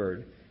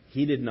suffered,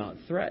 he did not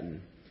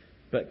threaten,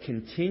 but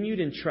continued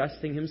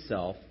entrusting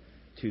himself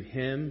to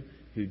him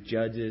who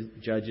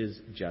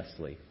judges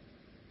justly.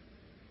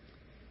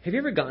 Have you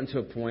ever gotten to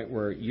a point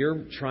where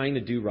you're trying to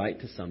do right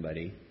to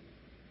somebody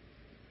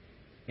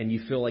and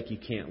you feel like you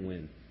can't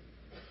win?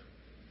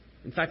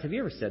 In fact, have you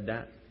ever said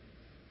that?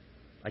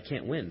 I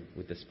can't win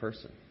with this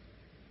person.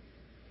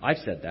 I've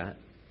said that.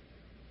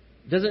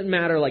 It doesn't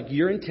matter like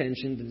your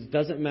intentions. It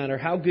doesn't matter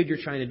how good you're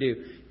trying to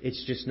do.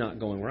 It's just not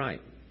going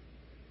right.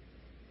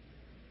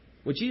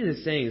 What Jesus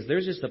is saying is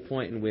there's just a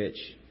point in which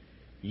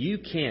you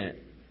can't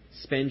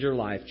spend your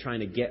life trying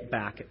to get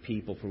back at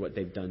people for what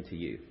they've done to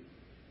you.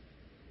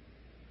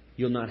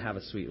 You'll not have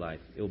a sweet life.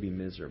 It will be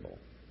miserable.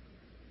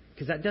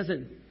 Because that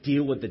doesn't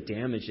deal with the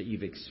damage that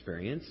you've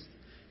experienced.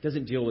 It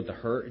doesn't deal with the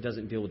hurt. It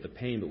doesn't deal with the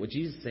pain. But what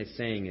Jesus is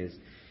saying is,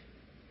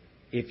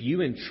 if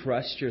you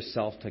entrust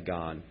yourself to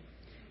God,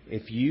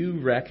 if you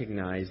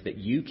recognize that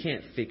you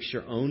can't fix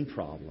your own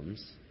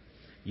problems,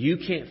 you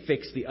can't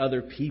fix the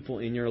other people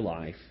in your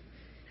life,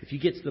 if you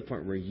get to the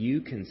point where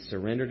you can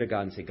surrender to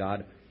God and say,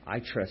 God, I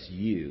trust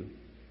you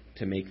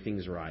to make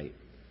things right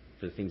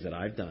for the things that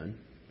I've done,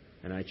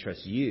 and I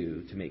trust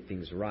you to make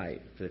things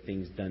right for the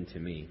things done to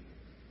me.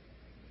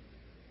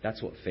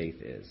 That's what faith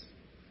is.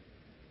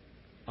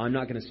 I'm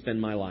not going to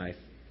spend my life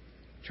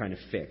trying to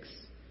fix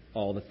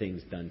all the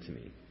things done to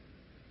me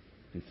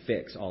and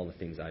fix all the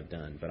things I've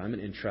done, but I'm going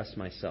to entrust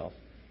myself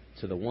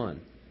to the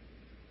one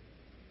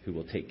who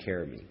will take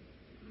care of me.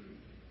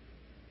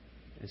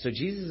 And so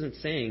Jesus isn't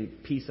saying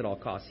peace at all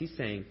costs. He's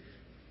saying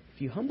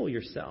if you humble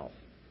yourself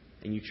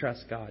and you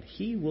trust God,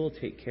 He will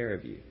take care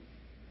of you.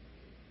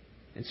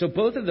 And so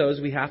both of those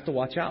we have to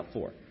watch out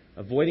for.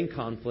 Avoiding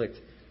conflict,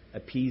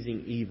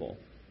 appeasing evil.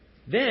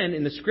 Then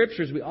in the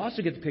Scriptures we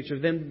also get the picture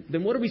of then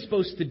what are we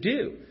supposed to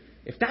do?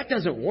 If that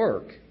doesn't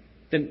work,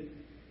 then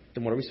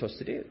what are we supposed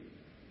to do?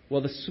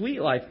 Well, the sweet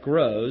life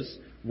grows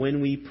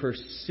when we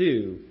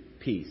pursue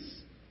peace.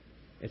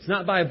 It's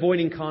not by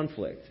avoiding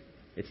conflict.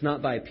 It's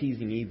not by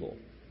appeasing evil.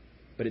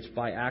 But it's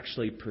by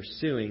actually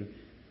pursuing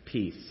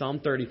peace. Psalm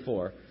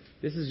 34.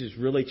 This has just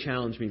really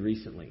challenged me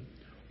recently.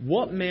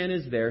 What man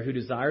is there who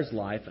desires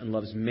life and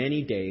loves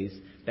many days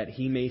that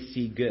he may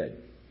see good?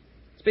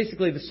 It's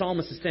basically the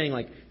psalmist is saying,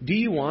 like, do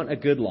you want a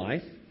good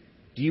life?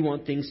 Do you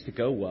want things to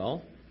go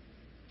well?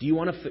 Do you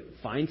want to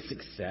find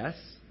success?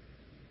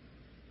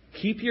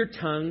 Keep your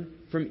tongue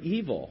from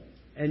evil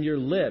and your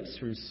lips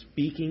from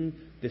speaking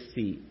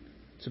deceit.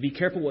 So be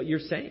careful what you're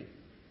saying.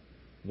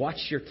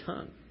 Watch your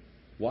tongue.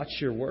 Watch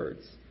your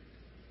words.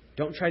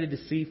 Don't try to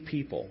deceive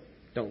people.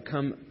 Don't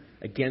come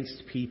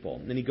against people.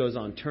 And then he goes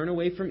on, turn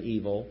away from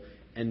evil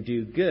and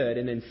do good,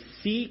 and then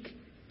seek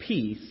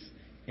peace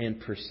and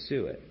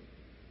pursue it.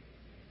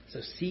 So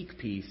seek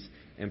peace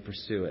and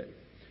pursue it.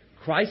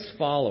 Christ's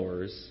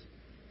followers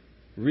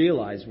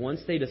realize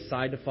once they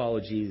decide to follow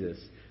Jesus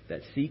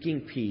that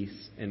seeking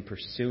peace and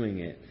pursuing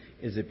it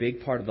is a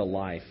big part of the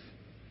life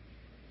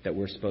that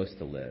we're supposed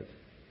to live.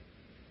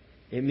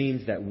 It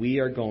means that we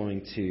are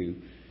going to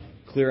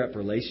clear up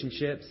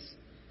relationships.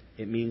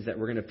 It means that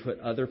we're going to put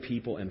other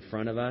people in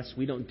front of us.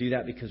 We don't do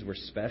that because we're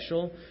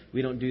special.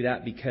 We don't do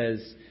that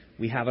because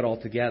we have it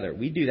all together.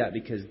 We do that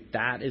because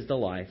that is the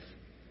life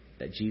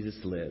that Jesus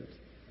lived.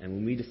 And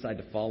when we decide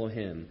to follow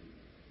Him,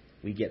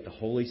 we get the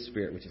Holy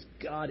Spirit, which is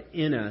God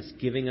in us,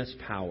 giving us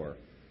power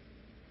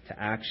to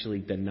actually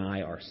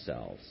deny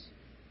ourselves.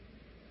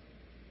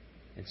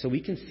 And so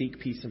we can seek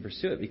peace and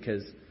pursue it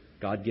because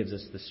God gives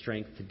us the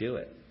strength to do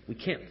it. We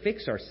can't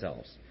fix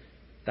ourselves.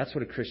 That's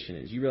what a Christian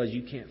is. You realize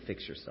you can't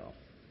fix yourself.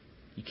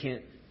 You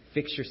can't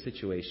fix your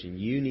situation.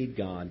 You need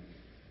God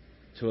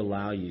to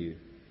allow you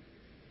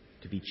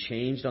to be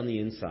changed on the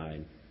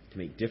inside, to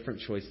make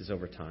different choices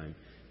over time,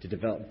 to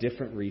develop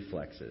different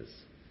reflexes,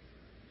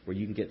 where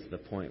you can get to the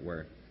point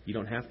where you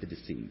don't have to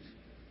deceive.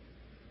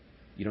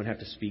 You don't have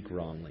to speak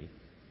wrongly,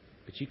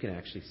 but you can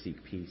actually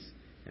seek peace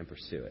and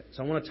pursue it.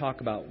 So I want to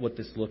talk about what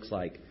this looks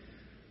like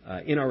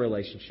in our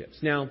relationships.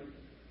 Now,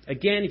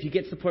 again, if you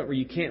get to the point where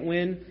you can't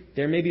win,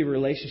 there may be a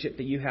relationship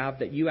that you have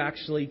that you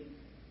actually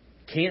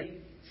can't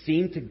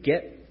seem to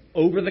get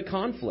over the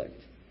conflict.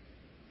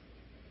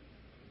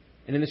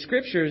 And in the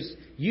Scriptures,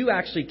 you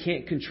actually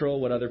can't control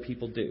what other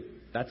people do.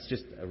 That's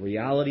just a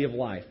reality of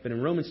life. But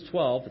in Romans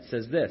 12, it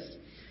says this,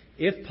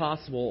 if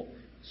possible,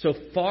 so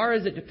far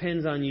as it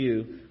depends on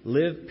you,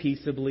 live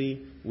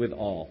peaceably with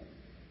all.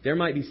 There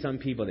might be some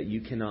people that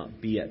you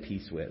cannot be at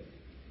peace with.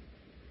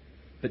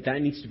 But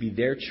that needs to be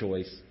their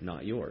choice,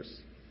 not yours.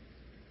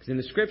 Because in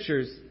the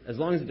Scriptures, as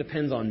long as it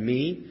depends on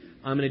me,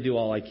 I'm going to do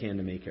all I can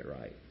to make it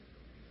right.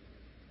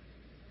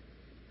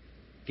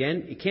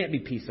 Again, it can't be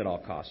peace at all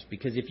costs.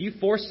 Because if you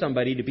force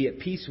somebody to be at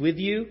peace with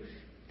you,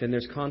 then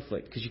there's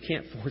conflict. Because you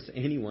can't force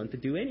anyone to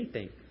do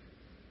anything.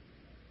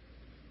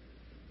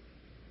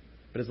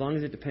 But as long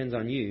as it depends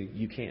on you,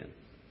 you can.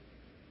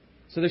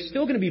 So there's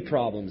still going to be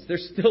problems. There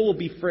still will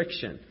be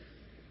friction.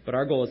 But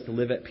our goal is to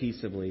live at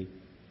peaceably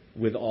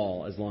with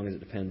all as long as it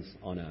depends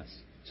on us.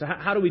 So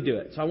how do we do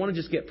it? So I want to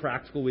just get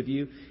practical with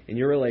you in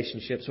your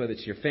relationships, whether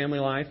it's your family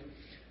life,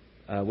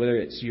 whether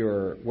it's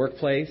your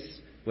workplace,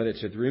 whether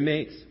it's with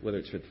roommates, whether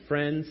it's with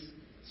friends,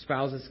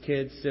 spouses,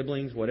 kids,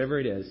 siblings, whatever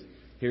it is.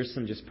 Here's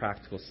some just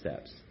practical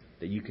steps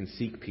that you can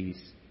seek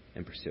peace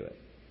and pursue it.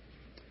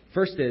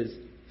 First is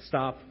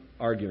stop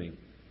arguing.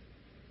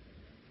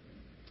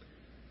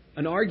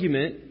 An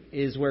argument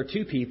is where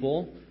two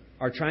people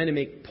are trying to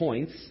make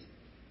points,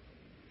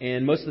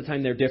 and most of the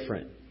time they're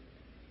different.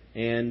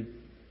 And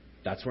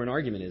that's where an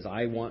argument is.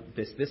 I want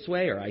this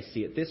way, or I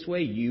see it this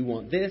way. You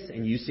want this,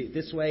 and you see it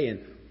this way.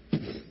 And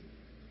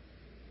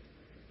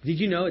did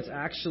you know it's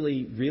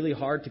actually really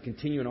hard to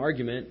continue an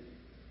argument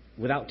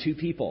without two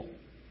people?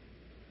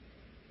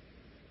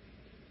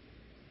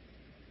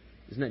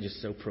 Isn't that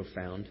just so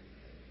profound?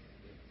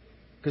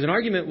 Because an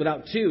argument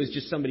without two is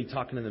just somebody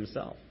talking to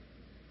themselves,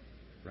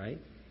 right?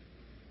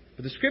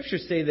 But the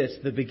Scriptures say this,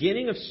 the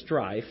beginning of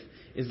strife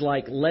is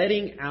like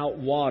letting out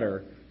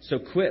water, so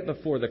quit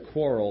before the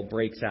quarrel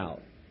breaks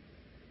out.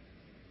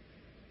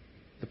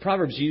 The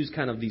Proverbs use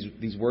kind of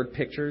these word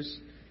pictures,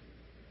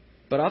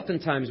 but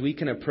oftentimes we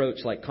can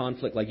approach like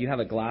conflict, like you have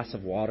a glass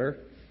of water,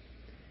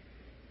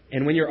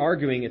 and when you're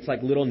arguing, it's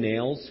like little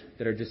nails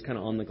that are just kind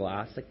of on the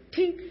glass, like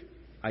tink.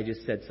 I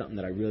just said something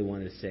that I really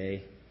wanted to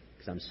say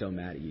because I'm so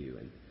mad at you,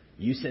 and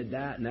you said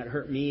that, and that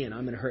hurt me, and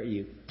I'm going to hurt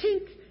you.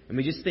 Tink. And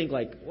we just think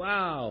like,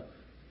 wow,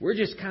 we're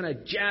just kind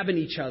of jabbing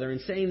each other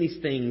and saying these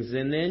things,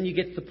 and then you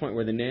get to the point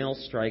where the nail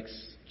strikes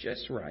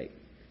just right,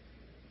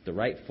 the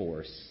right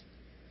force,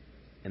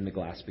 and the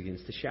glass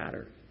begins to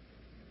shatter,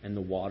 and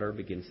the water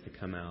begins to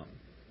come out.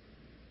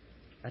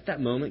 At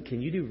that moment,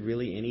 can you do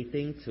really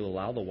anything to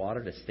allow the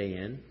water to stay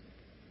in?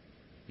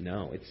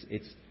 No,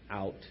 it's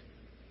out,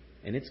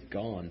 and it's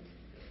gone,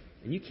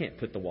 and you can't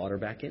put the water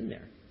back in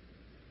there.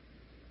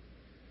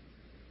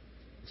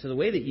 So the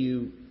way that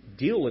you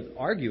deal with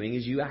arguing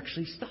is you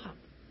actually stop.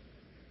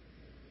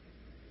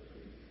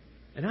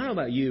 And I don't know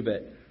about you,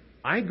 but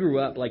I grew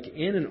up like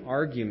in an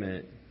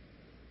argument.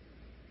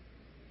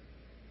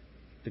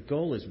 The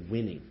goal is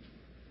winning.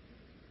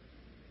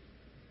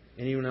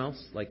 Anyone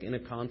else? Like in a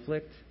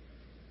conflict?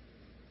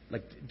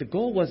 Like the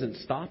goal wasn't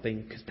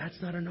stopping, because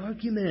that's not an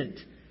argument.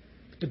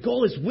 The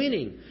goal is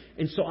winning.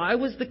 And so I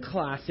was the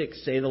classic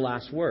say the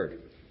last word.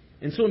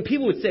 And so when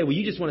people would say, well,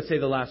 you just want to say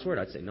the last word,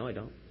 I'd say, no, I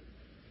don't.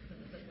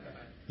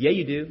 Yeah,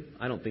 you do.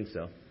 I don't think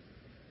so.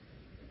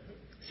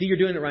 See, you're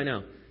doing it right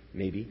now.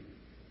 Maybe.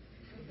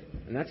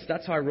 And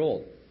that's how I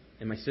rolled.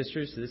 And my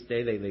sisters, to this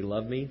day, they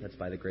love me. That's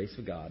by the grace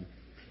of God.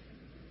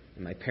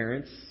 And my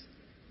parents,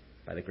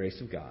 by the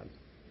grace of God.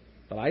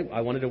 But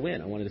I wanted to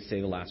win. I wanted to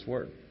say the last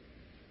word.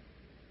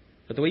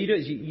 But the way you do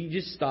it is you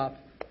just stop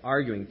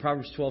arguing.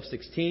 Proverbs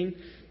 12:16.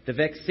 The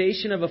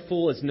vexation of a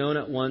fool is known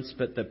at once,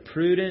 but the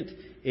prudent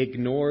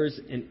ignores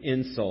an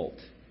insult.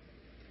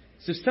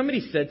 So if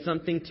somebody said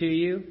something to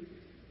you,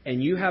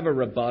 and you have a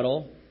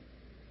rebuttal,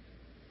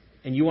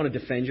 and you want to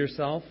defend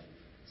yourself,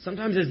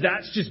 sometimes as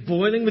that's just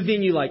boiling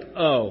within you, like,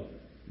 oh,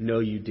 no,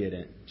 you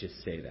didn't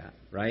just say that,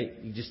 right?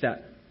 You just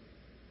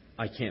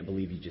I can't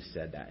believe you just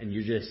said that. And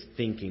you're just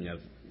thinking of,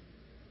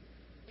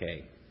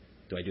 okay,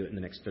 do I do it in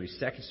the next 30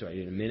 seconds? Do I do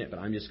it in a minute? But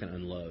I'm just going to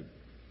unload.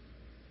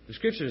 The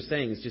Scripture is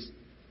saying is just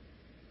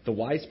the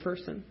wise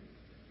person,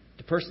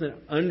 the person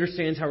that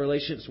understands how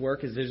relationships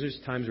work, is there's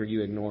just times where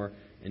you ignore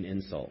an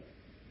insult.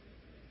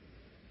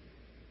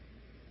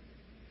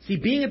 See,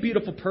 being a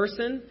beautiful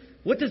person,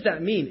 what does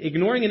that mean?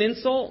 Ignoring an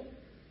insult?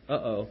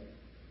 Uh-oh.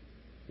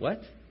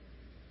 What?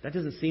 That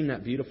doesn't seem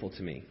that beautiful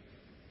to me.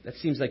 That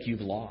seems like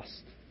you've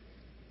lost.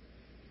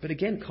 But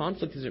again,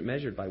 conflict isn't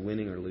measured by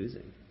winning or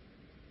losing.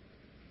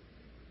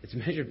 It's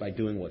measured by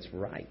doing what's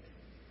right.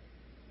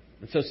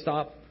 And so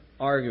stop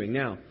arguing.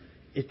 Now,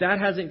 if that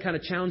hasn't kind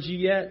of challenged you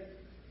yet,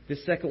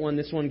 this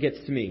one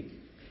gets to me.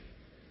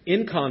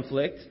 In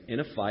conflict, in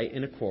a fight,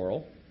 in a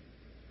quarrel,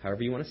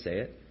 however you want to say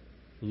it,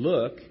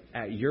 look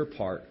at your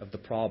part of the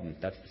problem.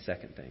 That's the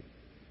second thing.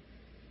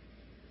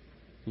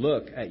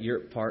 Look at your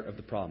part of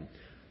the problem.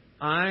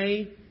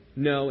 I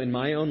know in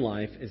my own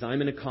life, as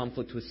I'm in a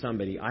conflict with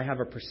somebody, I have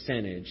a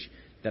percentage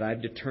that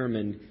I've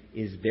determined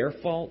is their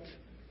fault,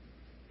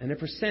 and a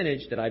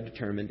percentage that I've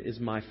determined is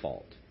my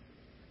fault.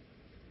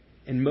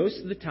 And most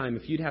of the time,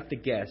 if you'd have to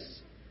guess,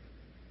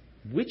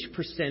 which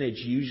percentage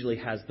usually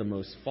has the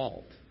most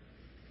fault?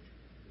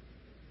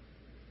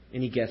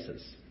 Any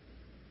guesses?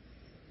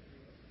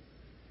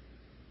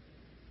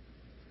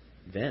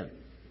 Them.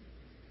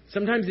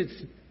 Sometimes it's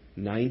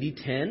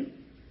 90-10,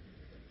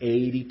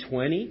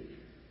 80-20,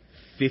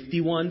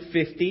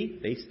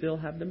 51-50. They still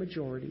have the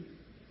majority.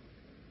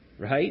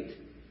 Right?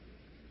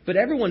 But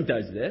everyone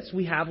does this.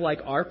 We have like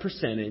our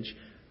percentage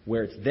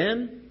where it's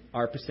them,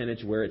 our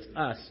percentage where it's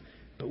us.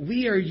 But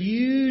we are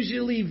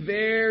usually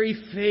very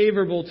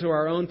favorable to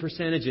our own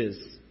percentages.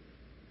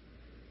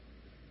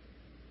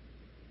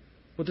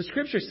 What the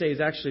Scriptures say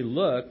is actually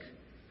look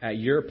at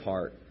your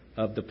part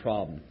of the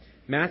problem.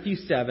 Matthew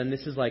 7,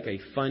 this is like a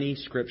funny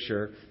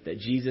scripture that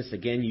Jesus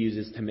again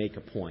uses to make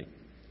a point.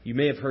 You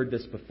may have heard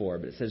this before,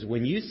 but it says,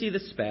 when you see the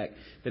speck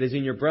that is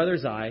in your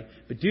brother's eye,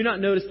 but do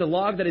not notice the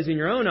log that is in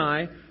your own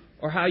eye,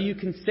 or how you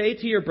can say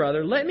to your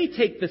brother, let me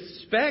take the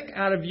speck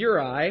out of your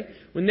eye,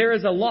 when there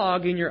is a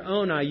log in your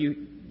own eye,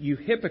 you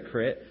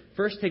hypocrite.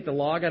 First take the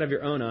log out of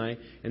your own eye,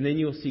 and then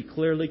you will see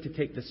clearly to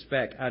take the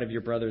speck out of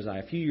your brother's eye.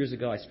 A few years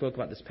ago, I spoke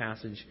about this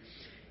passage,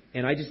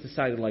 and I just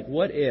decided, like,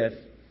 what if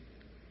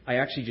I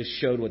actually just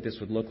showed what this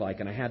would look like,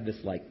 and I had this,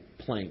 like,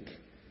 plank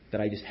that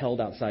I just held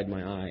outside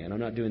my eye. And I'm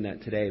not doing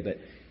that today, but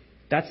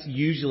that's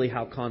usually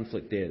how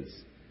conflict is.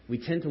 We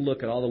tend to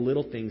look at all the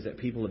little things that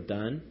people have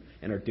done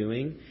and are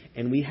doing,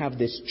 and we have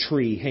this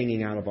tree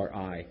hanging out of our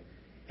eye.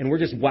 And we're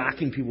just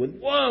whacking people with,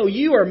 whoa,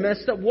 you are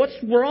messed up. What's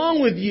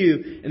wrong with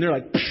you? And they're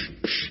like,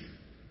 psh, psh.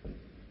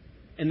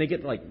 And they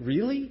get like,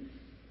 really?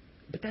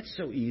 But that's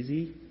so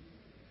easy.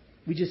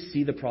 We just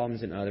see the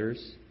problems in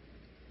others,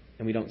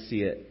 and we don't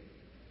see it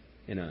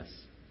in us.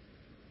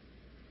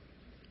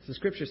 So the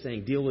Scripture is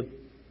saying, deal with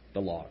the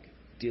log.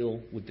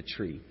 Deal with the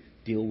tree.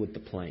 Deal with the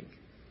plank.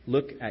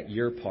 Look at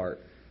your part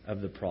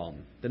of the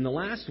problem. Then the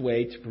last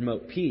way to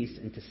promote peace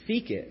and to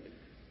seek it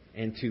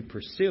and to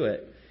pursue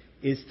it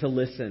is to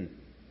listen.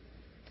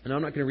 And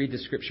I'm not going to read the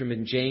Scripture, but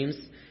in James,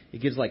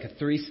 it gives like a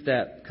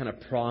 3-step kind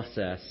of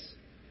process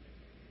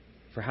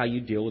for how you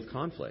deal with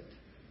conflict.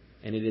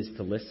 And it is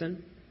to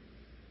listen.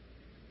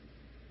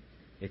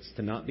 It's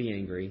to not be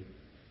angry.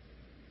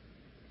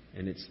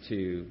 And it's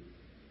to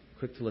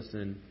quick to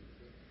listen.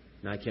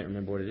 Now I can't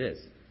remember what it is.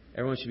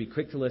 Everyone should be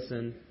quick to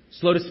listen,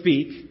 slow to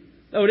speak.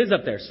 Oh, it is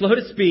up there. Slow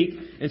to speak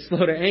and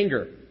slow to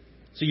anger.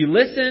 So you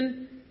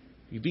listen,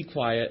 you be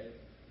quiet,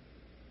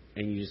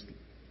 and you just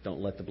don't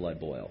let the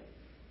blood boil.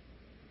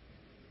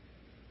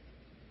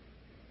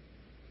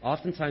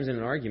 Oftentimes in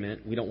an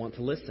argument, we don't want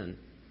to listen.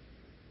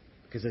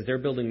 Because as they're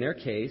building their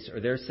case or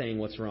they're saying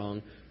what's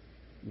wrong,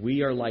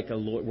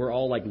 we're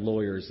all like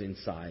lawyers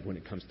inside when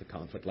it comes to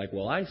conflict. Like,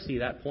 well, I see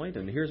that point,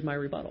 and here's my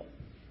rebuttal.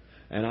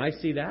 And I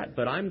see that,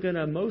 but I'm going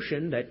to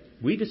motion that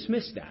we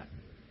dismiss that.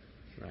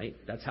 Right?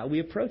 That's how we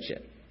approach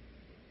it.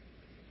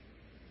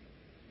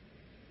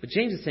 But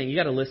James is saying you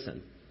got to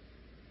listen.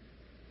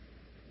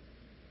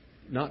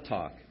 Not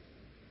talk.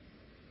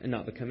 and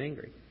not become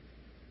angry.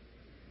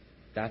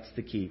 That's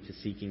the key to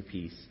seeking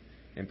peace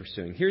and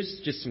pursuing.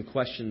 Here's just some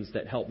questions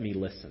that help me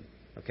listen.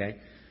 Okay?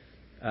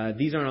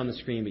 These aren't on the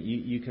screen, but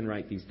you can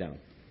write these down.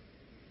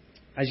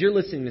 As you're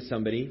listening to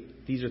somebody,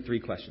 these are 3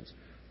 questions.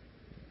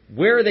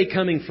 Where are they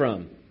coming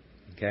from?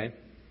 Okay?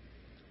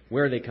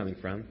 Where are they coming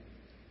from?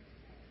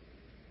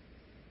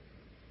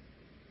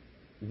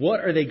 What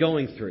are they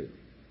going through?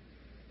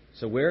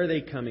 So where are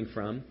they coming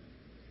from?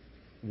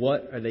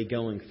 What are they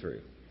going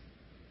through?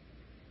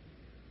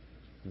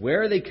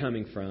 Where are they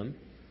coming from?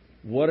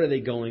 What are they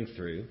going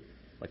through?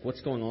 Like,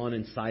 what's going on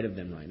inside of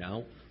them right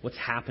now? What's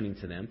happening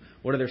to them?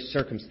 What are their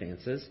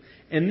circumstances?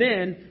 And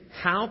then,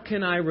 how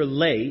can I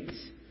relate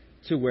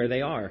to where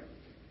they are?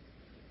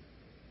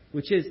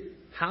 Which is,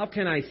 how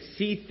can I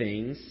see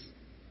things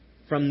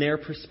from their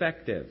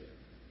perspective?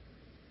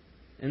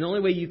 And the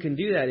only way you can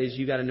do that is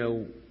you got to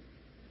know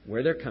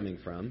where they're coming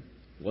from,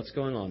 what's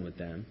going on with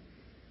them,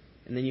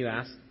 and then you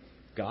ask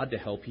God to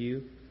help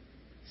you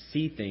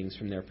see things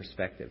from their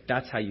perspective.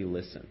 That's how you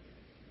listen.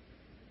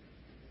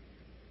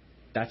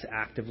 That's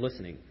active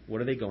listening.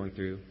 What are they going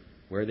through?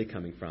 Where are they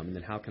coming from? And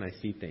then how can I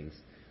see things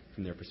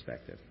from their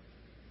perspective?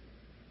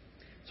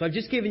 So I've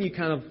just given you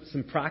kind of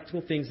some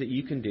practical things that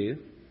you can do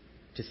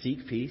to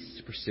seek peace,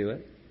 to pursue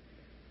it.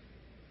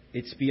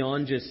 It's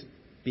beyond just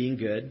being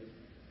good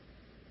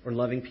or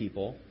loving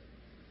people.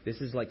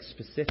 This is like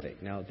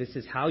specific. Now, this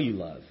is how you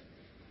love.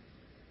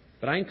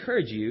 But I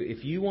encourage you,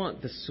 if you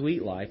want the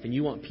sweet life and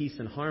you want peace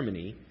and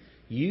harmony,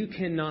 you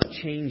cannot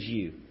change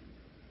you.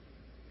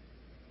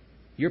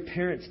 Your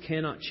parents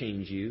cannot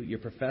change you. Your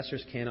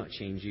professors cannot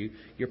change you.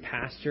 Your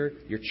pastor,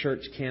 your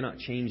church cannot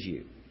change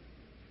you.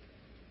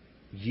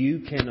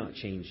 You cannot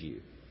change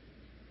you.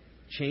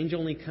 Change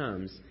only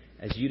comes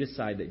as you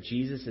decide that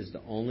Jesus is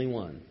the only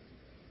one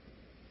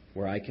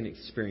where I can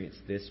experience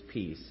this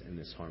peace and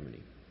this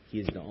harmony. He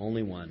is the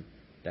only one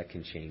that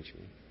can change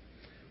me.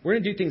 We're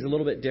going to do things a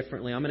little bit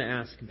differently. I'm going to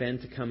ask Ben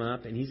to come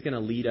up, and he's going to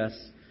lead us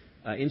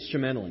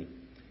instrumentally.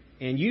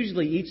 And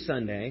usually each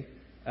Sunday,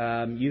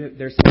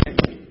 there's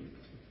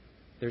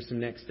some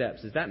next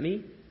steps. Is that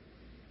me?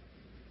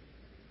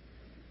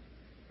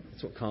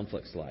 That's what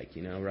conflict's like,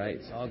 right?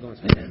 It's all going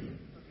to man.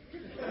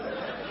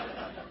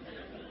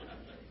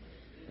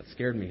 That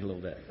scared me a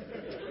little bit.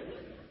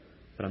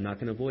 But I'm not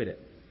going to avoid it.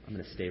 I'm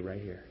going to stay right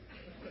here.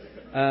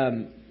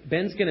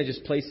 Ben's going to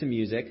just play some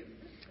music.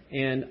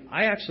 And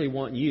I actually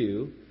want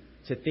you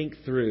to think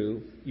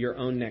through your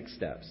own next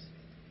steps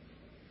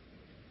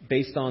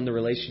based on the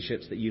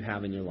relationships that you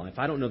have in your life.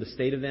 I don't know the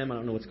state of them. I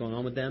don't know what's going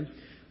on with them.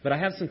 But I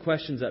have some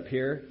questions up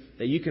here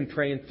that you can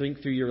pray and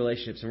think through your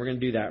relationships. And we're going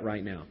to do that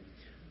right now.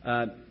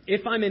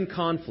 If I'm in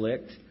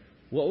conflict,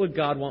 what would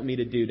God want me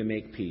to do to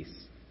make peace?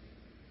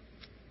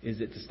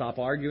 Is it to stop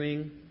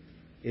arguing?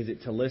 Is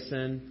it to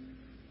listen?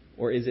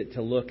 Or is it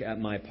to look at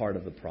my part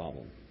of the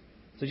problem?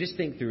 So just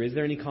think through, is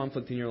there any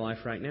conflict in your life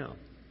right now?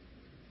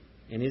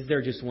 And is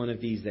there just one of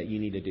these that you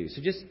need to do?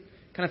 So just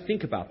kind of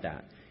think about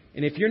that.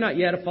 And if you're not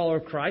yet a follower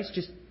of Christ,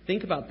 just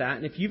think about that.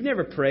 And if you've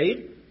never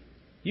prayed,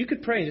 you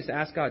could pray and just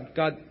ask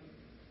God,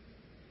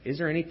 is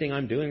there anything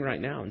I'm doing right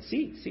now? And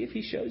see if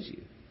He shows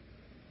you.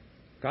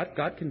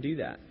 God can do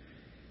that.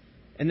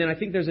 And then I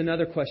think there's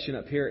another question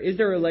up here. Is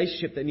there a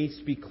relationship that needs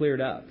to be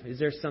cleared up? Is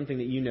there something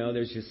that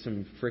there's just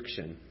some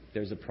friction?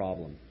 There's a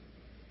problem.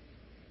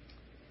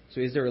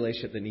 So is there a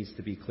relationship that needs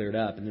to be cleared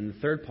up? And then the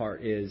third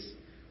part is,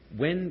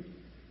 when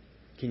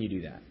can you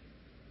do that?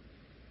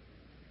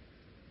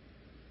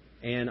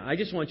 And I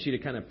just want you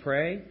to kind of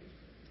pray,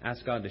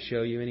 ask God to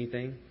show you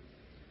anything.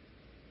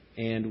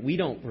 And we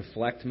don't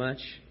reflect much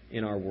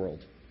in our world.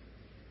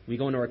 We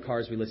go into our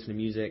cars, we listen to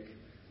music.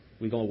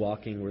 We go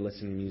walking, we're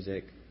listening to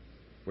music.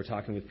 We're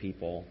talking with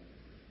people.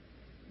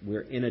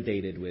 We're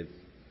inundated with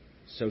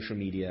social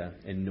media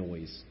and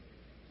noise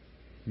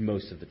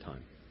most of the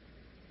time.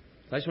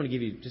 So I just want to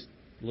give you just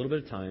a little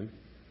bit of time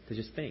to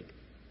just think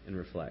and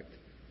reflect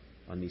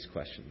on these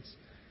questions.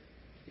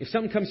 If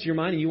something comes to your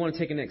mind and you want to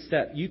take a next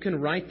step, you can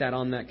write that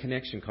on that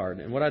connection card.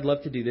 And what I'd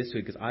love to do this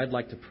week is I'd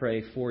like to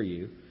pray for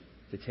you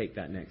to take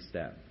that next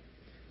step.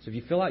 So if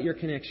you fill out your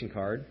connection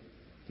card,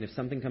 and if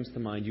something comes to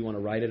mind, you want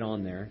to write it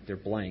on there, they're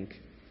blank,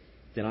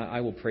 then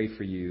I will pray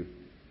for you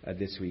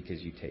this week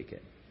as you take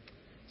it.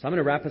 So I'm going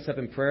to wrap us up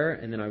in prayer,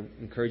 and then I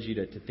encourage you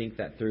to think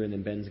that through, and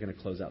then Ben's going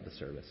to close out the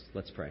service.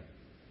 Let's pray.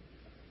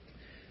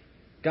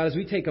 God, as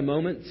we take a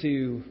moment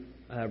to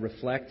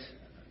reflect,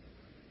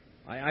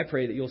 I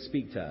pray that you'll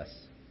speak to us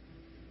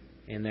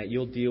and that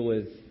you'll deal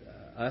with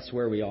us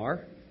where we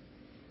are,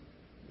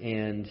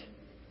 and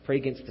pray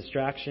against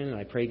distraction, and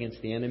I pray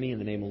against the enemy in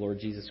the name of Lord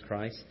Jesus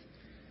Christ.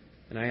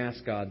 And I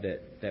ask, God,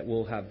 that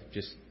we'll have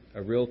just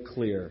a real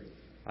clear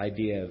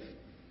idea of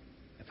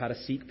how to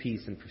seek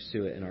peace and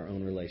pursue it in our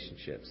own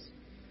relationships.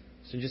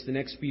 So in just the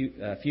next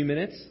few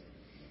minutes,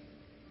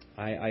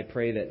 I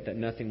pray that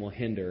nothing will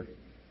hinder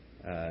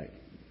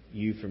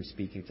you from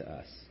speaking to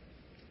us.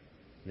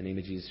 In the name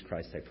of Jesus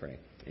Christ, I pray.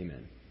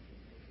 Amen.